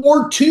 1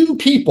 or 2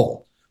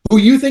 people who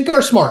you think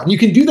are smart. And you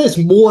can do this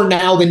more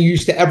now than you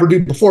used to ever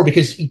do before,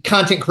 because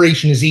content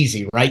creation is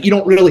easy, right? You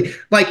don't really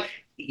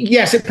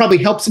yes, it probably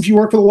helps if you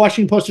work for the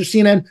Washington Post or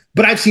CNN,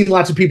 but I've seen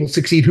lots of people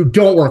succeed who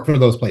don't work for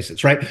those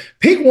places, right?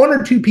 Pick one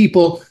or two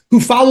people who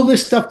follow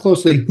this stuff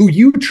closely, who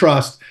you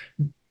trust,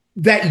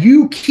 that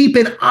you keep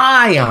an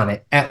eye on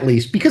it at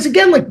least. Because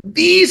again, like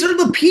these are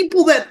the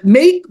people that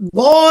make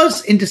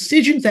laws and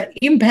decisions that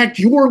impact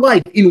your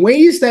life in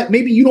ways that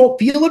maybe you don't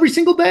feel every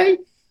single day,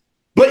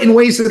 but in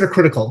ways that are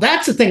critical.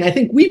 That's the thing. I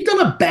think we've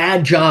done a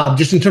bad job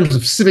just in terms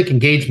of civic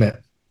engagement.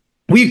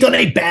 We've done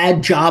a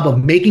bad job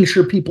of making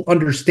sure people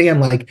understand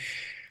like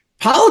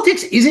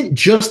politics isn't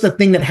just the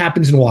thing that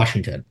happens in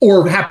Washington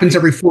or happens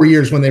every 4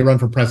 years when they run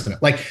for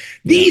president. Like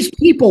these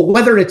people,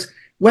 whether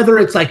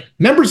it's like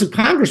members of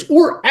Congress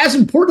or, as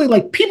importantly,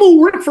 like people who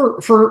work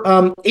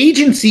for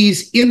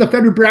agencies in the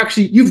federal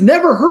bureaucracy you've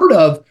never heard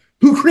of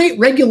who create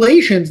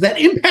regulations that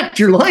impact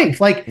your life,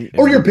 like,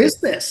 or your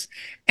business.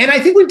 And I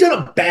think we've done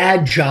a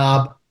bad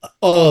job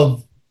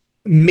of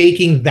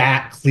making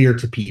that clear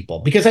to people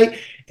because I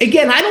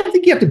don't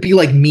think you have to be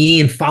like me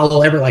and follow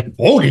like,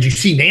 oh, did you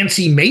see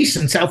Nancy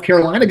Mason, South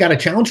Carolina got a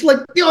challenge? Like,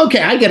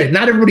 okay, I get it.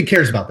 Not everybody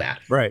cares about that.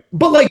 Right.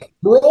 But like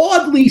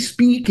broadly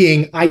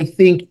speaking, I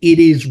think it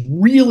is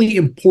really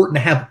important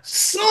to have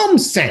some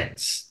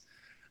sense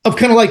of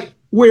kind of like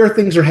where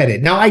things are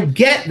headed. Now, I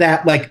get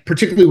that, like,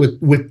 particularly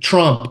with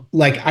Trump,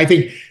 like, I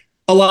think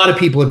a lot of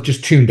people have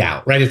just tuned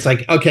out, right? It's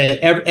like, okay,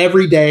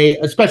 every day,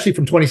 especially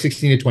from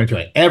 2016 to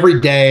 2020,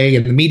 every day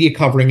and the media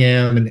covering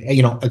him and,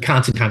 a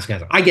constant.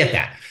 I get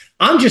that.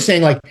 I'm just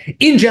saying, like,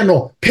 in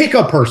general, pick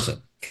a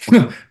person,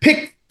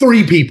 pick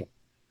 3 people,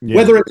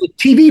 whether it's a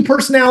TV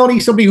personality,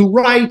 somebody who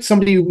writes,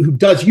 somebody who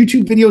does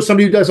YouTube videos,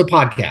 somebody who does a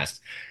podcast,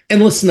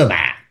 and listen to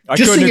that. I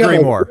couldn't agree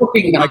more.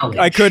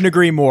 I couldn't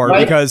agree more,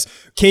 right? Because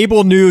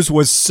cable news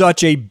was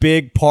such a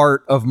big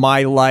part of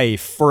my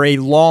life for a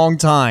long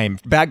time.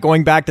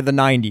 Going back to the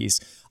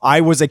 90s, I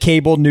was a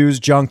cable news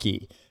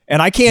junkie,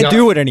 and I can't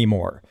do it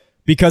anymore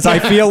because I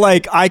feel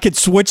like I could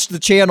switch the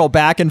channel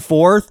back and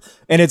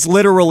forth, and it's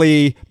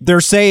literally they're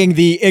saying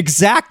the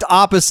exact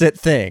opposite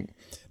thing.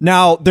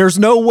 Now, there's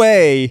no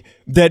way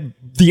that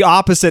the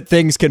opposite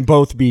things can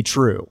both be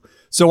true.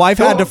 So I've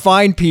had to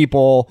find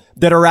people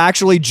that are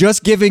actually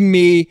just giving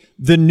me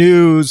the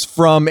news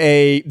from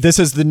this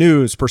is the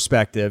news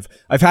perspective.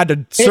 I've had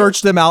to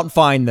search them out and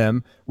find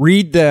them,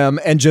 read them,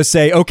 and just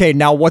say, okay,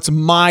 now what's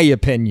my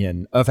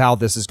opinion of how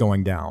this is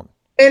going down?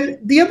 And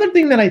the other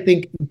thing that I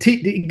think,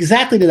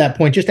 exactly to that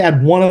point, just to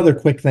add one other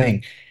quick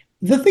thing.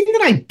 The thing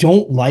that I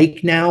don't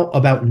like now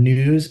about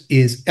news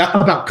is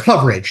about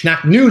coverage,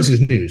 not news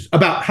is news,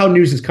 about how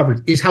news is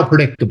covered is how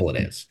predictable it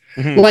is.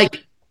 Mm-hmm.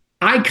 Like,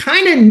 I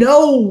kind of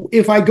know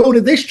if I go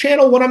to this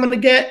channel, what I'm going to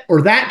get,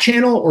 or that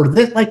channel, or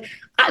this. Like,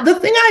 the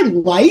thing I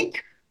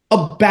like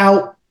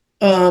about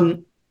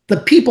the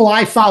people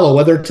I follow,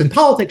 whether it's in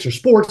politics or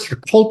sports or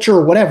culture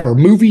or whatever,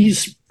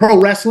 movies, pro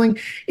wrestling,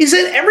 is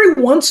that every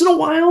once in a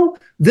while,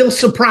 they'll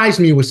surprise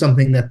me with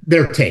something that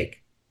their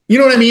take. You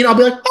know what I mean? I'll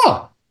be like,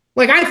 oh,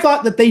 like I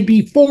thought that they'd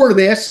be for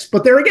this,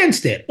 but they're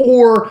against it.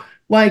 Or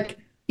like,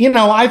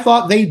 I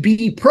thought they'd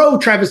be pro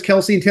Travis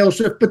Kelce and Taylor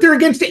Swift, but they're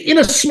against it in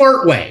a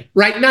smart way,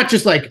 right? Not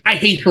just like, I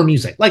hate her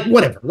music, like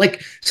whatever,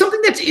 like something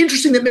that's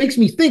interesting that makes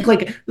me think.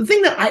 Like the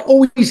thing that I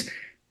always,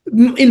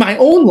 in my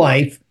own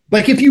life,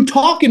 like if you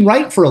talk and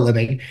write for a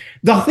living,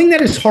 the thing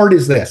that is hard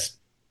is this.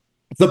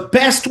 The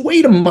best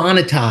way to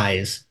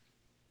monetize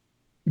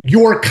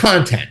your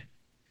content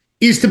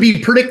is to be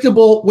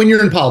predictable when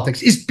you're in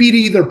politics, is be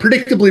either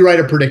predictably right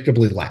or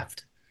predictably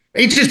left.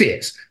 It just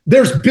is.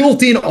 There's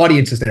built-in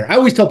audiences there. I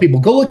always tell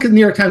people, go look at the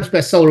New York Times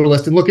bestseller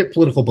list and look at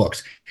political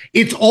books.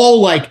 It's all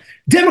like,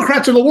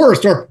 Democrats are the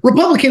worst or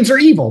Republicans are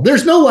evil.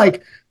 There's no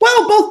like,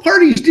 well, both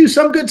parties do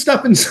some good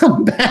stuff and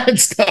some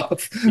bad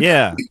stuff.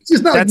 Yeah.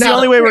 That's the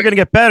only way we're going to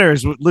get better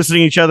is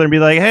listening to each other and be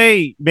like,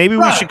 hey, maybe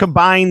we should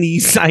combine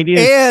these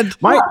ideas. And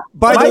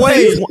by the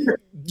way,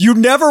 you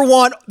never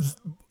want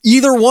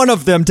either one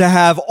of them to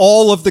have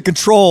all of the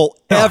control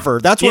ever.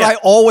 That's what I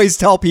always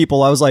tell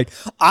people. I was like,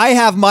 I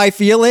have my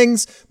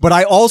feelings, but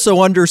I also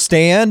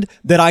understand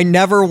that I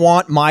never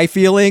want my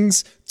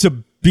feelings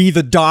to be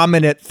the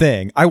dominant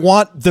thing. I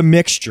want the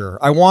mixture.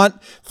 I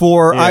want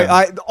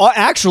I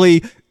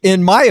actually,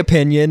 in my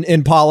opinion,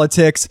 in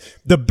politics,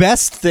 the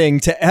best thing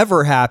to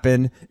ever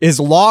happen is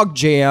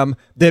logjam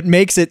that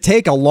makes it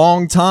take a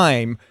long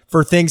time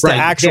for things to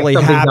actually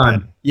happen.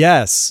 Done.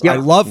 Yes, I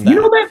love that. You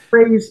know that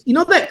phrase,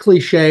 that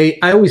cliche,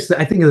 I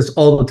think of this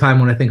all the time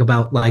when I think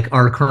about like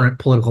our current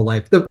political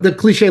life. The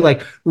cliche,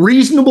 like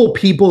reasonable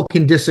people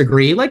can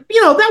disagree. Like,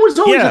 that was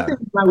always a thing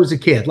when I was a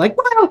kid. Like,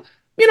 well,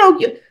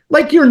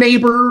 like your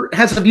neighbor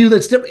has a view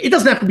that's different. It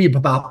doesn't have to be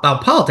about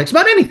politics,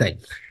 about anything.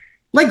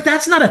 Like,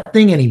 that's not a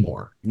thing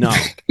anymore. No.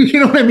 You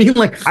know what I mean?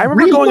 Like, I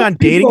remember going on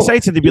dating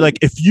sites and they'd be like,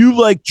 if you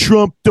like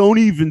Trump, don't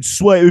even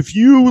swipe. If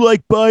you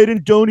like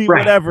Biden, don't even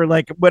whatever.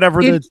 Like,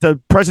 whatever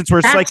the presidents were.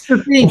 It's like,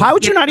 why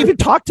would you not even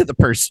talk to the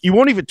person? You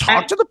won't even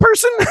talk to the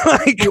person?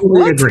 Like,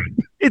 totally agree.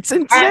 It's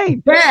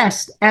insane.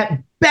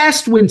 At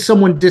best, when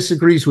someone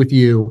disagrees with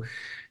you,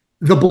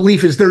 the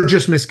belief is they're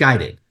just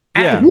misguided.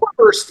 At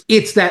worst,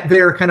 it's that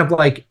they're kind of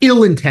like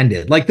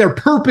ill-intended, like they're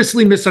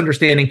purposely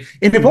misunderstanding.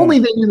 And if only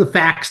they knew the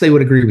facts, they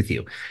would agree with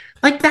you.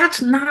 Like,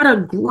 that's not a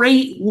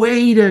great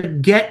way to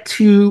get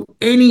to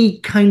any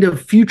kind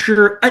of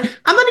future. I'm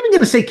not even going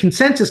to say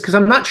consensus, because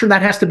I'm not sure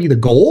that has to be the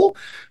goal,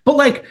 but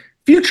like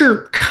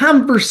future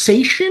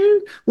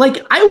conversation.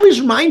 Like, I always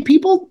remind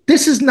people,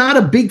 this is not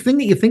a big thing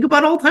that you think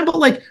about all the time, but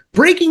like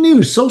breaking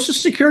news, Social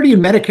Security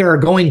and Medicare are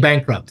going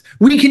bankrupt.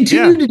 We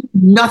continue to do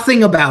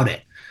nothing about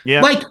it.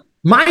 Yeah. Like,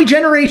 my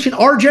generation,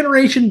 our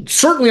generation,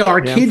 certainly our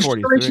kids'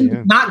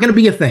 generation, not going to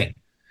be a thing.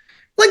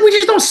 Like, we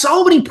just don't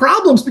solve any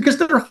problems because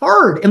they're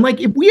hard. And like,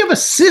 if we have a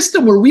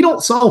system where we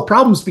don't solve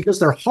problems because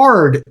they're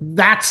hard,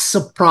 that's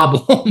a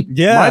problem.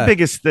 Yeah. My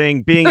biggest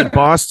thing being in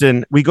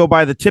Boston, we go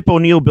by the Tip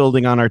O'Neill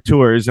building on our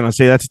tours. And I'll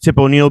say that's a Tip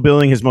O'Neill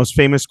building. His most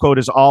famous quote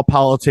is, "All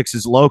politics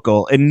is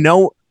local." And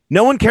no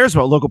one cares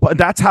about local.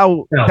 That's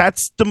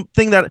the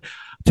thing that,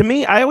 to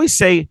me, I always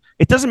say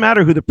it doesn't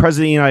matter who the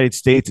president of the United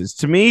States is.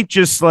 To me,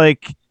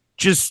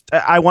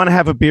 I want to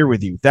have a beer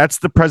with you. That's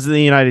the president of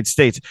the United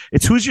States.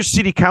 It's who's your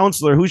city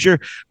councilor,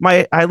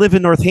 I live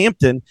in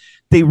Northampton.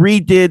 They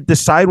redid the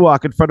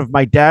sidewalk in front of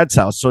my dad's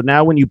house. So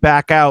now when you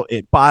back out,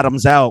 it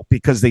bottoms out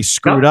because they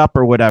screwed up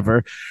or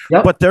whatever.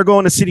 Yep. But they're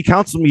going to city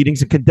council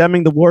meetings and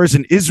condemning the wars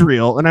in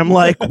Israel. And I'm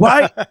like,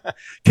 why?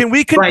 Can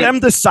we condemn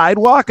the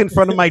sidewalk in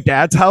front of my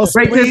dad's house,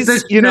 please? The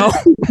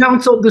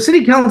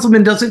city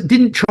councilman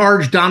didn't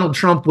charge Donald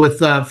Trump with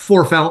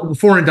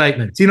four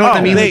indictments. You know what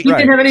I mean? He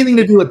didn't have anything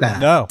to do with that.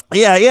 No.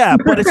 Yeah.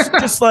 But it's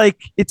just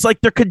like,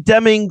 they're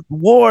condemning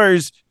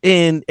wars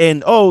and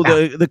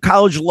the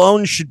college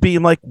loan should be.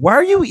 I'm like,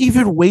 why are you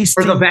even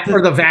wasting or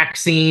the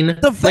vaccine?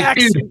 The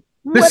vaccine. Dude,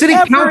 the city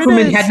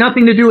councilman had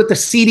nothing to do with the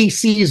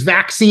CDC's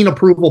vaccine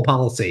approval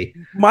policy.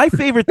 My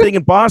favorite thing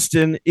in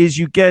Boston is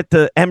you get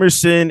the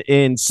Emerson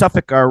and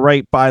Suffolk are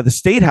right by the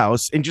State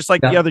House, and just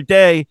like the other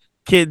day,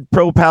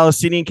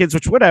 pro-Palestinian kids,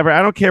 which whatever,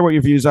 I don't care what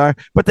your views are,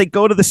 but they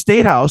go to the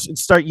State House and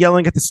start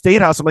yelling at the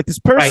State House. I'm like, this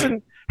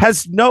person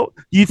has no.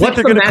 You think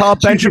they're going to call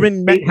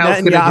Benjamin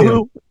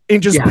Netanyahu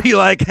and just be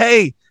like,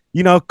 hey,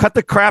 cut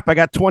the crap. I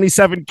got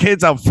 27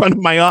 kids out front of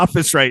my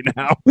office right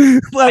now.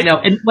 I know.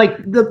 And like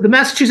the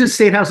Massachusetts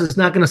State House is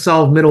not going to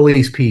solve Middle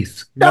East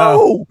peace.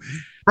 No,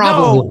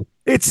 probably. No.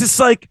 It's just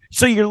like,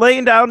 so you're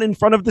laying down in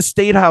front of the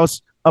State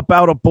House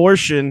about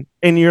abortion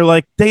and you're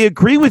like, they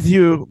agree with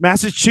you.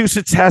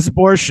 Massachusetts has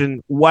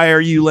abortion. Why are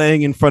you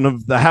laying in front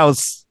of the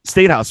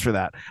State House for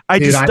that?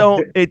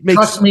 It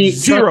makes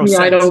zero sense.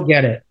 I don't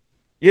get it.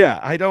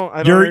 Yeah, I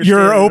don't.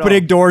 You're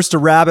opening doors to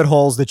rabbit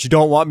holes that you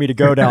don't want me to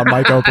go down,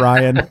 Mike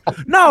O'Brien.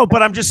 No,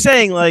 but I'm just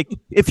saying, like,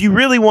 if you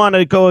really want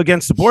to go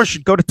against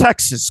abortion, go to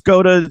Texas.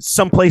 Go to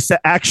someplace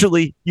that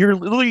actually you're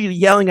literally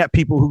yelling at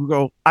people who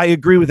go, "I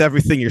agree with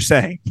everything you're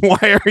saying.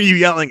 Why are you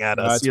yelling at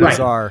us?" That's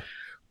bizarre.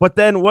 But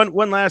then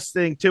one last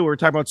thing too. We're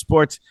talking about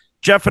sports.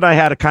 Jeff and I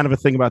had a kind of a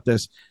thing about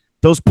this.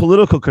 Those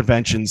political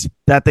conventions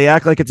that they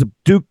act like it's a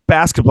Duke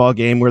basketball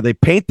game where they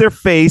paint their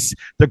face,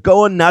 they're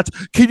going nuts.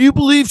 Can you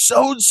believe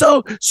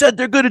so-and-so said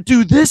they're going to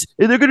do this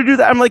and they're going to do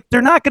that? I'm like,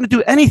 they're not going to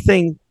do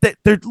anything.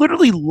 They're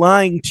literally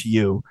lying to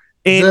you.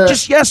 And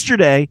just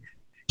yesterday,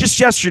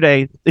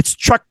 it's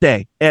truck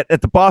day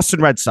at the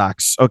Boston Red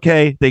Sox.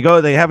 Okay. They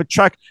have a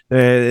truck.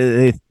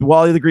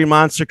 Wally the Green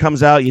Monster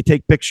comes out. You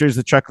take pictures.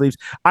 The truck leaves.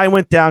 I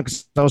went down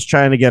because I was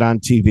trying to get on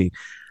TV.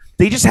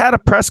 They just had a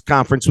press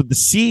conference with the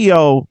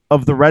CEO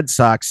of the Red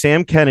Sox,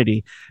 Sam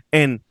Kennedy,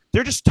 and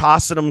they're just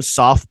tossing them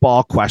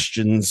softball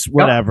questions,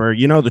 whatever,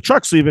 the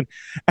truck's leaving.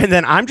 And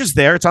then I'm just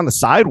there. It's on the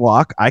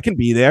sidewalk. I can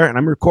be there and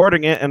I'm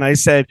recording it. And I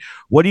said,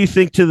 what do you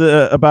think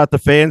about the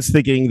fans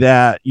thinking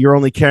that you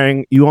only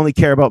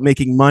care about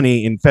making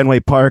money in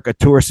Fenway Park, a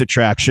tourist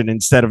attraction,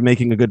 instead of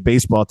making a good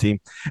baseball team?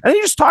 And he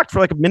just talked for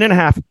like a minute and a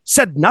half,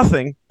 said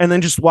nothing, and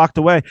then just walked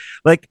away.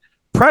 Like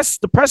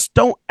the press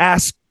don't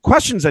ask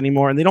questions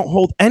anymore, and they don't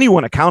hold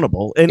anyone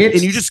accountable, and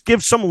you just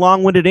give some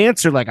long-winded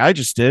answer like I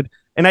just did,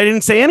 and I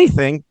didn't say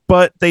anything,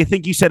 but they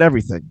think you said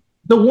everything.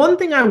 The one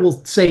thing I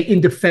will say in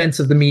defense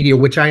of the media,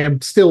 which I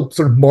am still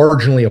sort of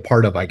marginally a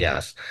part of, I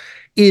guess,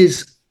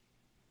 is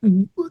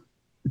even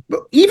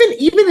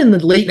in the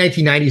late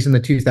 1990s and the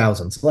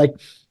 2000s, like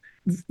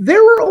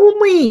there were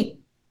only,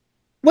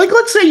 like,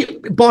 let's say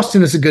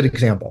Boston is a good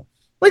example.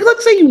 Like,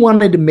 let's say you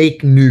wanted to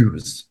make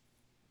news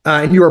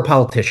and you were a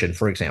politician,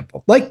 for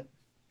example. Like,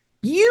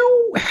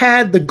 you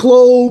had the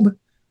Globe,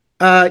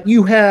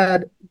 you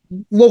had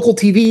local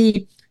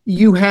TV,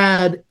 you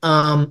had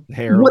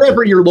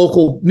whatever your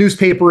local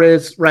newspaper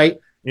is, right?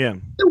 Yeah.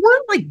 There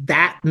weren't like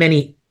that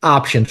many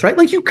options, right?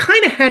 Like, you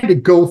kind of had to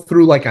go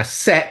through like a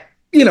set,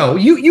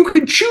 you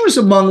could choose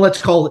among, let's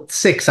call it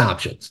 6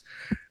 options.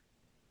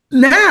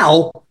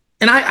 Now,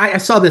 and I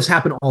saw this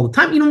happen all the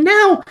time,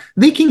 now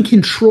they can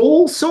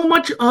control so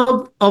much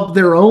of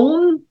their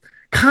own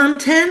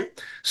content,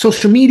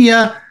 social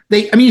media.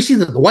 You see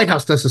that the White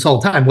House does this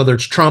all the time, whether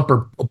it's Trump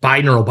or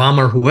Biden or Obama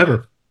or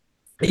whoever.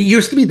 It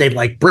used to be they'd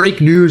like break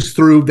news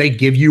through, they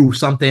give you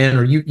something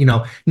or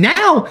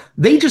now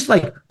they just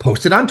like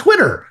post it on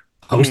Twitter,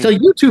 post a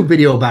YouTube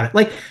video about it.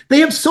 Like, they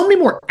have so many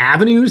more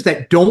avenues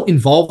that don't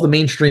involve the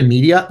mainstream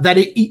media that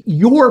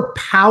your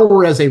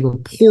power as a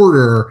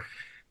reporter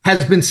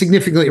has been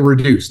significantly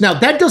reduced. Now,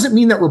 that doesn't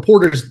mean that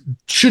reporters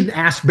shouldn't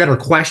ask better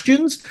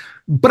questions,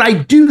 but I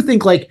do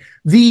think like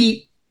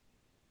the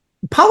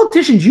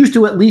politicians used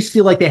to at least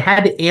feel like they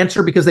had to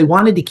answer because they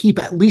wanted to keep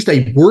at least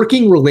a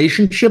working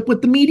relationship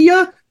with the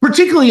media,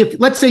 particularly if,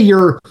 let's say,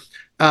 you're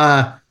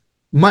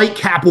Mike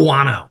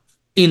Capuano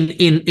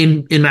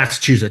in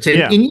Massachusetts,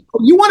 and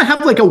you want to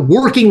have like a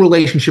working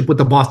relationship with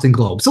the Boston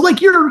Globe. So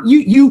like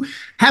you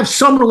have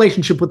some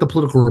relationship with the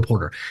political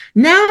reporter.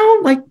 Now,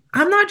 like,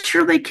 I'm not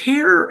sure they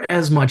care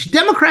as much.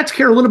 Democrats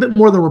care a little bit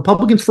more than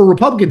Republicans. For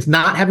Republicans,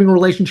 not having a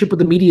relationship with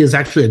the media is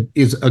actually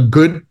a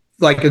good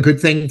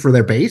thing for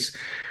their base.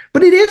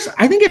 But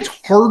I think it's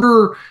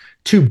harder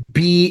to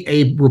be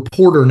a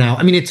reporter now.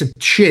 I mean, it's a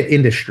shit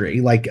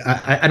industry. Like,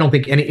 I don't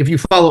think if you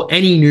follow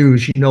any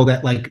news, you know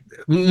that, like,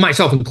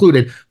 myself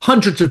included,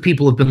 hundreds of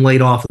people have been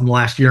laid off in the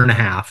last year and a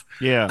half.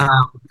 Yeah.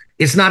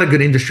 It's not a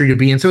good industry to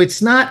be in. So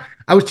it's not,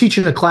 I was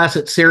teaching a class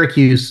at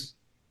Syracuse,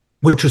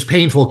 which was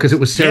painful because it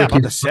was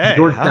Syracuse,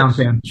 Georgetown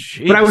fan.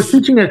 But I was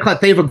teaching a class.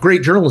 They have a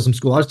great journalism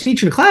school. I was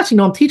teaching a class.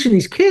 I'm teaching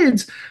these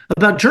kids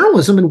about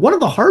journalism. And one of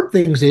the hard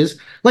things is,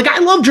 like, I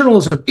love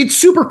journalism. It's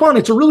super fun.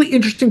 It's a really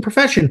interesting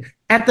profession.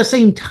 At the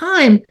same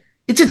time,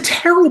 it's a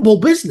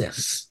terrible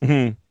business.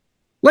 Mm-hmm.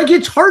 Like,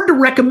 it's hard to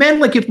recommend.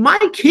 Like, if my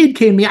kid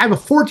came to me, I have a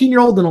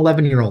 14-year-old and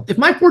 11-year-old. If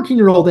my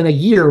 14-year-old in a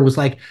year was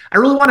like, I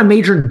really want to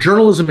major in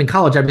journalism in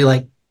college, I'd be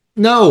like,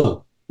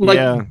 no.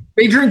 Like,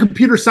 major in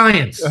computer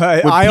science.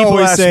 I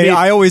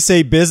always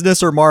say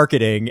business or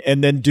marketing,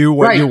 and then do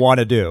what you want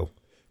to do.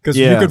 Because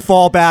you could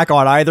fall back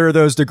on either of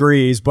those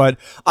degrees. But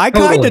I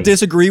kind of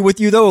disagree with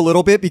you, though, a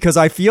little bit, because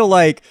I feel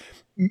like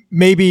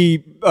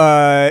maybe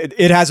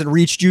it hasn't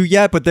reached you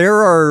yet, but there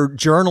are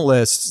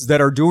journalists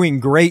that are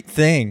doing great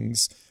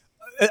things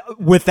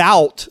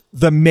without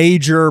the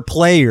major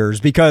players,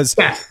 because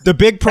the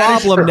big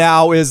problem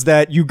now is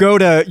that you go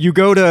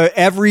to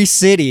every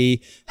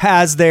city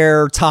has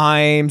their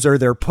Times or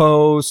their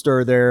Post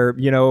or their,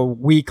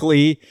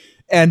 weekly,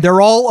 and they're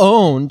all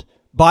owned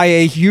by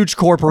a huge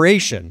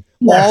corporation.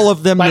 All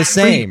of them the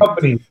same.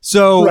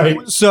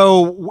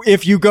 So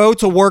if you go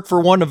to work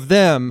for one of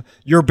them,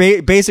 you're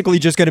basically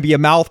just going to be a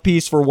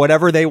mouthpiece for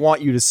whatever they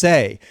want you to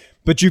say.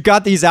 But you've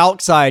got these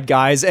outside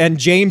guys, and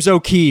James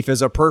O'Keefe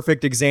is a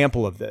perfect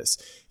example of this.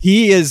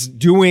 He is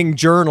doing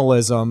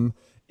journalism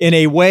in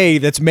a way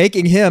that's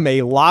making him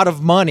a lot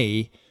of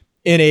money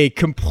in a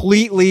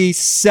completely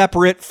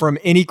separate from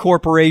any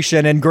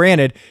corporation. And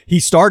granted, he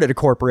started a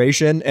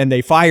corporation and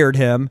they fired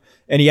him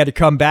and he had to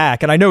come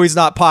back. And I know he's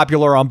not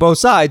popular on both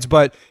sides,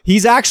 but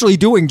he's actually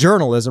doing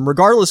journalism,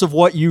 regardless of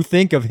what you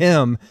think of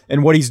him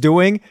and what he's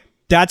doing.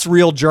 That's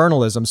real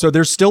journalism. So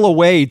there's still a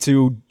way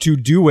to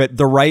do it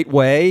the right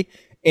way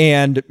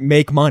and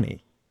make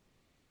money.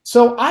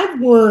 So I've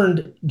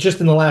learned just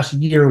in the last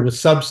year with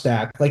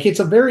Substack, like, it's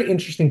a very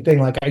interesting thing.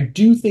 Like, I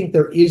do think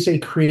there is a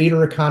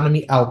creator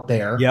economy out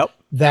there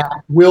that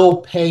will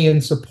pay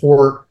and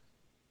support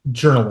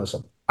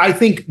journalism. I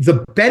think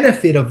the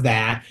benefit of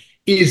that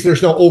is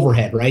there's no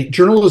overhead, right?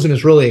 Journalism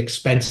is really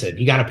expensive.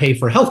 You got to pay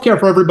for healthcare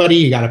for everybody.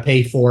 You got to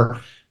pay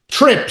for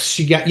trips.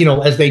 You got,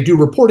 as they do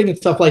reporting and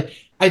stuff. Like,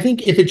 I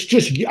think if it's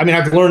just,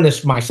 I've learned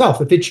this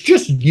myself. If it's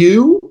just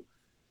you,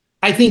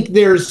 I think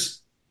there's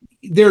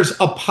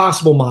a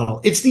possible model.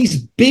 It's these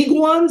big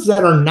ones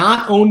that are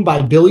not owned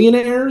by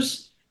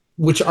billionaires,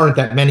 which aren't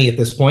that many at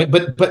this point,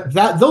 but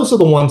those are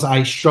the ones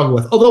I struggle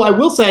with. Although I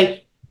will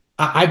say,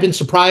 I've been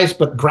surprised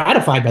but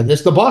gratified by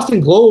this. The Boston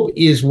Globe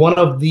is one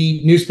of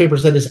the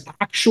newspapers that is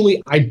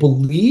actually, I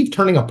believe,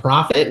 turning a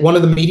profit. One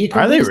of the media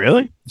companies. Are they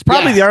really? It's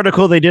probably the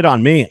article they did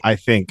on me, I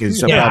think,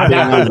 is about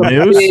being on the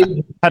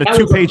news. Had a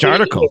 2-page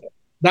article.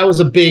 That was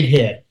a big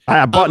hit.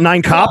 I bought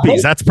 9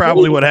 copies. That's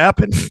probably what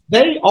happened.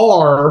 They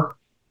are,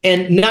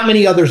 and not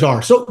many others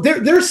are. So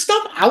there's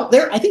stuff out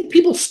there. I think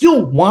people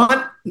still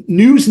want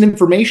news and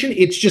information.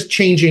 It's just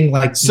changing.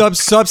 Like,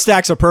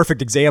 Substack's a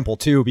perfect example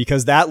too,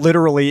 because that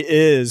literally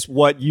is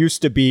what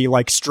used to be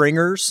like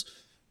stringers.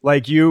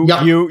 Like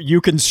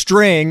you can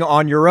string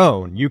on your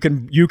own. You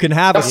can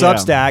have a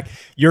Substack.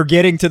 You're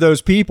getting to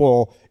those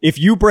people. If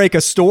you break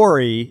a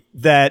story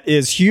that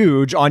is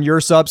huge on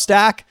your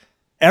Substack,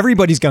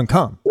 everybody's gonna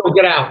come. It'll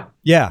get out.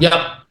 Yeah. Yep.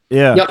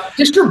 Yeah.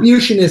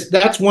 Yep.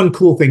 That's one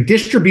cool thing.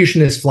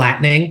 Distribution is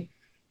flattening.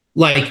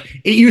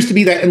 Like, it used to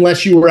be that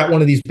unless you were at one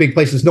of these big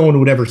places, no one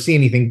would ever see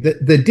anything.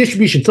 The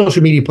distribution,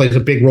 social media plays a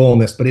big role in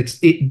this, but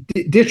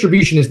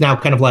distribution is now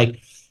kind of like,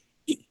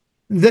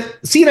 the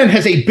CNN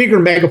has a bigger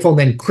megaphone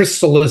than Chris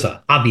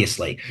Cillizza,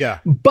 obviously. Yeah.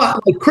 But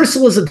like, Chris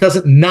Cillizza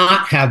doesn't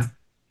not have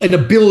an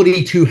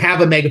ability to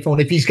have a megaphone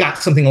if he's got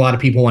something a lot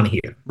of people want to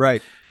hear.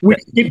 Right.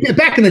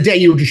 Back in the day,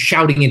 you were just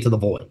shouting into the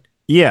void.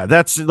 Yeah,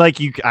 that's like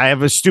I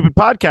have a stupid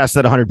podcast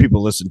that 100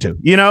 people listen to,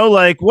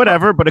 like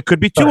whatever, but it could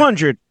be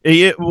 200,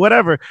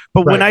 whatever.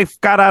 But when I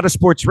got out of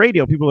sports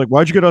radio, people were like,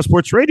 why'd you get out of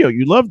sports radio?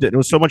 You loved it. It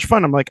was so much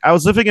fun. I'm like, I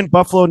was living in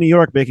Buffalo, New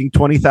York, making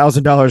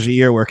 $20,000 a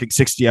year, working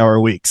 60-hour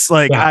weeks.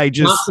 Like not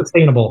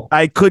sustainable.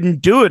 I couldn't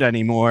do it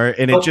anymore.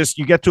 And it just,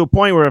 you get to a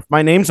point where if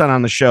my name's not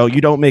on the show, you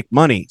don't make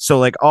money. So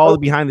like all the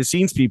behind the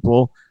scenes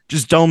people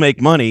just don't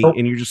make money.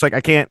 And you're just like,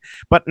 I can't.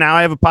 But now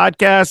I have a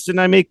podcast and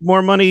I make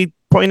more money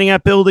pointing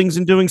at buildings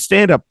and doing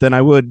stand-up than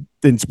I would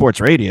in sports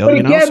radio.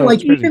 But again, so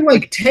like even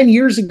like 10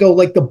 years ago,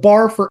 like the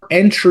bar for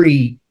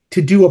entry to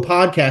do a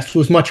podcast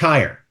was much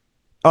higher.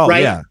 Oh,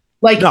 right? Yeah.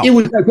 It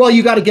was like, well,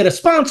 you got to get a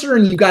sponsor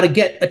and you got to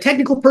get a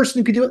technical person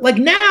who could do it. Like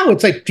now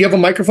it's like, do you have a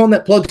microphone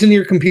that plugs into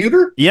your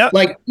computer? Yeah.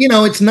 Like,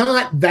 it's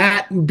not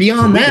that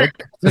beyond that. It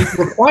doesn't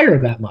require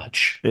that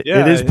much. It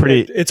is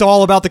pretty. It's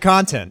all about the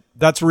content.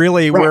 That's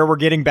really where we're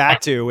getting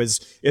back to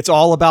is it's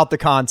all about the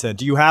content.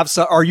 Do you have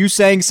are you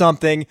saying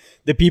something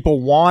that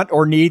people want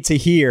or need to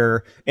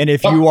hear? And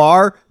if you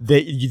are,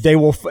 they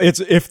will,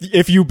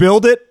 if you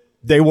build it,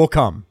 they will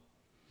come.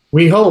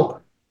 We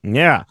hope.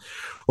 Yeah.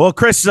 Well,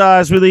 Chris,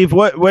 as we leave,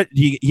 what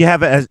you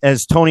have,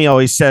 as Tony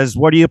always says,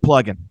 what are you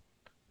plugging?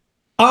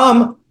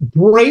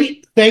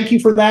 Great. Thank you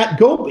for that.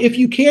 Go, if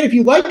you can, if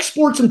you like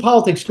sports and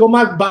politics, go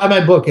buy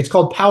my book. It's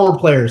called Power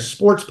Players,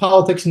 Sports,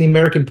 Politics, and the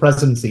American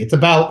Presidency. It's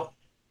about,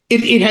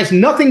 it has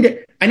nothing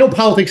to, I know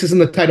politics is in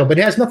the title, but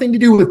it has nothing to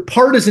do with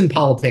partisan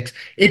politics.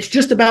 It's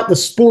just about the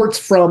sports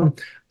from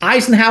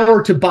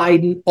Eisenhower to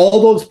Biden,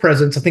 all those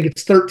presidents, I think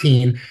it's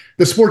 13,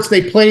 the sports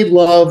they played,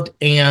 loved,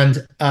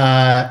 and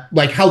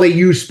like how they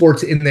use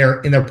sports in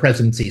their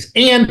presidencies.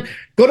 And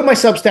go to my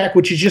Substack,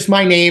 which is just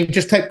my name.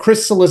 Just type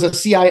Chris Cillizza,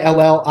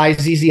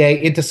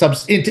 Cillizza into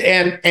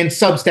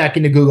Substack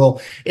into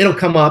Google. It'll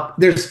come up.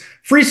 There's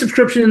free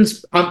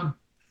subscriptions.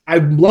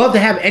 I'd love to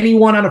have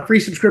anyone on a free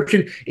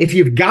subscription. If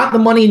you've got the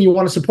money and you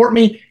want to support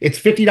me, it's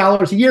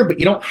 $50 a year, but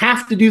you don't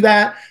have to do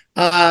that.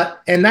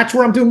 And that's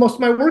where I'm doing most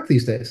of my work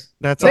these days.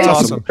 That's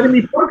awesome.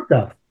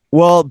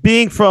 Well,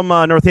 being from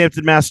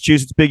Northampton,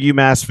 Massachusetts, big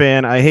UMass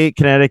fan, I hate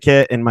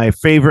Connecticut, and my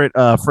favorite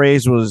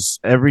phrase was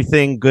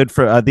everything good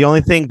for the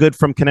only thing good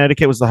from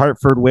Connecticut was the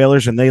Hartford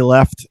Whalers, and they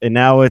left, and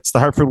now it's the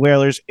Hartford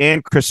Whalers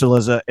and Chris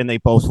Cillizza, and they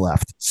both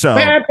left. So,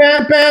 did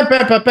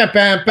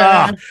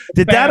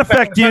that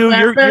affect you?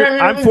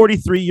 I'm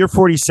 43, you're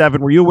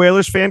 47. Were you a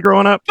Whalers fan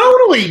growing up?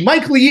 Totally.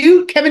 Mike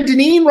Liu, Kevin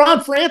Dineen,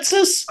 Ron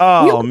Francis.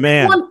 Oh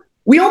man,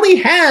 we only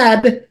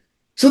had.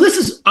 So this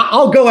is,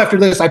 I'll go after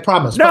this, I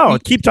promise. No,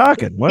 keep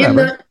talking.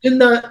 Whatever.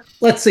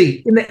 Let's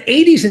see, in the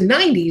 80s and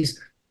 90s,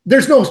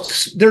 there's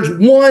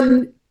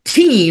one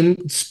team,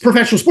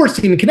 professional sports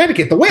team in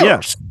Connecticut, the Whalers.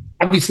 Yes.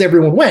 Obviously,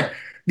 everyone went.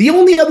 The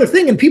only other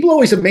thing, and people are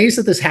always amazed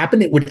that this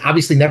happened, it would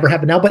obviously never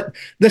happen now, but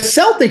the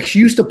Celtics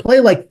used to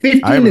play like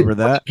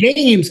 15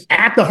 games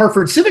at the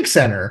Hartford Civic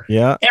Center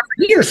every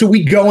year. So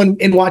we'd go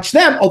and watch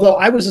them, although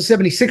I was a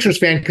 76ers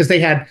fan because they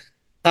had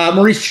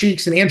Maurice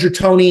Cheeks and Andrew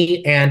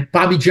Toney and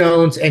Bobby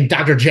Jones and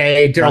Dr.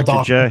 J, Daryl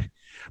Dawson.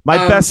 My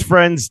best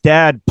friend's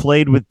dad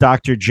played with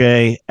Dr.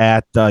 J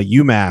at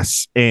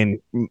UMass, and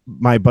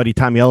my buddy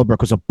Tommy Ellerbrook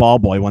was a ball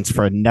boy once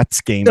for a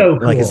Nets game. So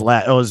cool. It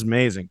was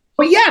amazing.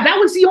 But yeah, that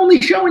was the only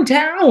show in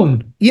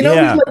town. We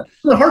went to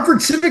the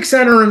Hartford Civic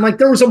Center, and like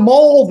there was a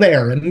mall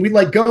there, and we'd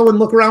like go and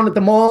look around at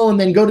the mall and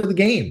then go to the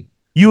game.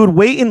 You would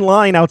wait in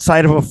line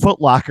outside of a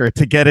Foot Locker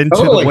to get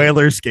into the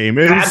Whalers game.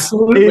 It was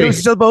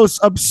the most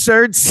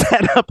absurd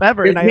setup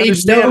ever. And I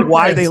understand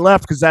why they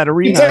left, because that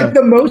arena. It's like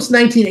the most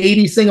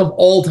 1980s thing of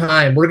all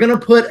time. We're going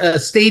to put a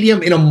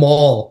stadium in a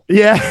mall.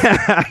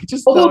 Yeah.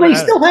 Although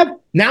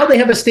they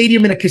have a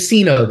stadium in a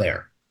casino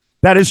there.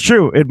 That is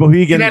true. In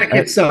Mohegan.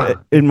 Connecticut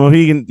Sun. In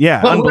Mohegan,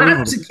 yeah. But when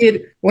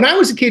I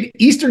was a kid,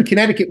 Eastern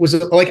Connecticut was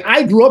like,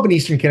 I grew up in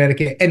Eastern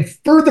Connecticut, and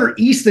further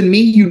east than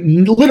me,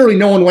 literally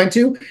no one went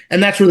to,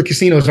 and that's where the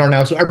casinos are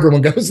now. So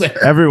everyone goes there.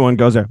 Everyone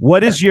goes there.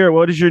 What is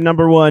your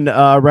number one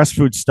rest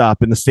food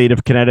stop in the state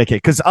of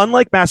Connecticut? Because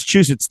unlike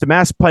Massachusetts, the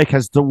Mass Pike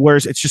has the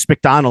worst. It's just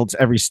McDonald's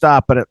every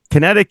stop. But at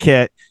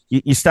Connecticut,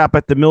 you stop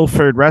at the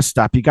Milford rest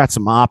stop. You got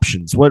some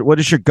options. What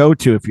is your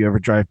go-to if you ever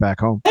drive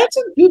back home? That's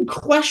a good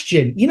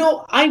question.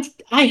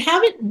 I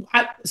haven't.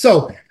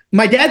 So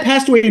my dad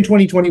passed away in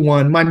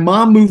 2021. My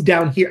mom moved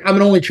down here. I'm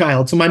an only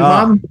child. So my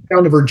mom moved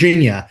down to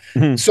Virginia.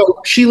 Mm-hmm.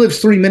 So she lives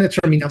 3 minutes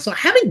from me now. So I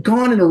haven't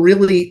gone in a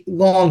really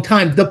long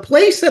time. The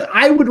place that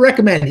I would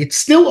recommend, it's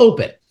still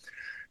open.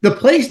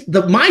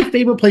 My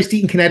favorite place to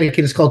eat in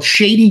Connecticut is called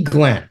Shady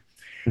Glen.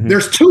 Mm-hmm.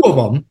 There's two of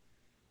them.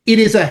 It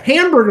is a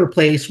hamburger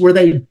place where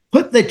they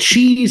put the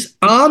cheese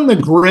on the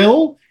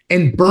grill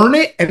and burn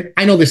it. And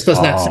I know this does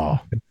not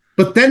sound good,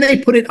 but then they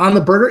put it on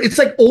the burger. It's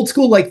like old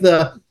school, like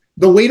the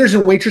waiters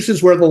and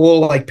waitresses wear the little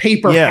like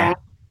paper hat.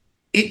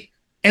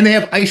 And they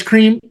have ice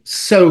cream.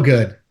 So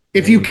good.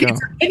 If you're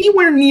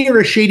anywhere near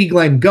a Shady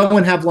Glen, go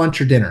and have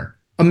lunch or dinner.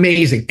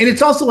 Amazing. And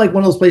it's also like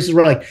one of those places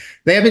where like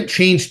they haven't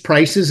changed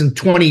prices in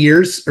 20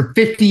 years or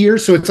 50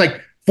 years. So it's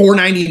like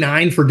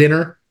 $4.99 for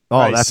dinner. Oh,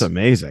 nice. That's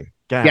amazing.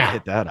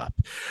 Hit that up.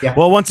 Yeah.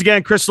 Well, once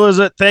again, Chris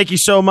Cillizza, thank you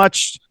so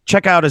much.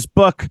 Check out his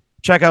book,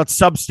 Check out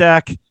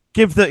Substack.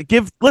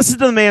 Listen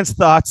to the man's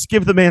thoughts.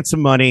 Give the man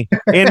some money,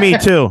 and me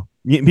too.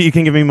 You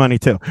can give me money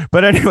too.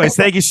 But anyways,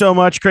 thank you so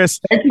much, Chris.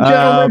 Thank you,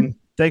 gentlemen.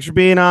 Thanks for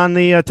being on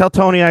the. Tell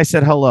Tony I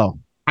said hello.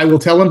 I will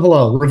tell him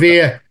hello.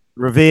 Revere.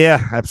 Revere,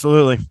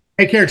 absolutely.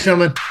 Take care,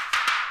 gentlemen.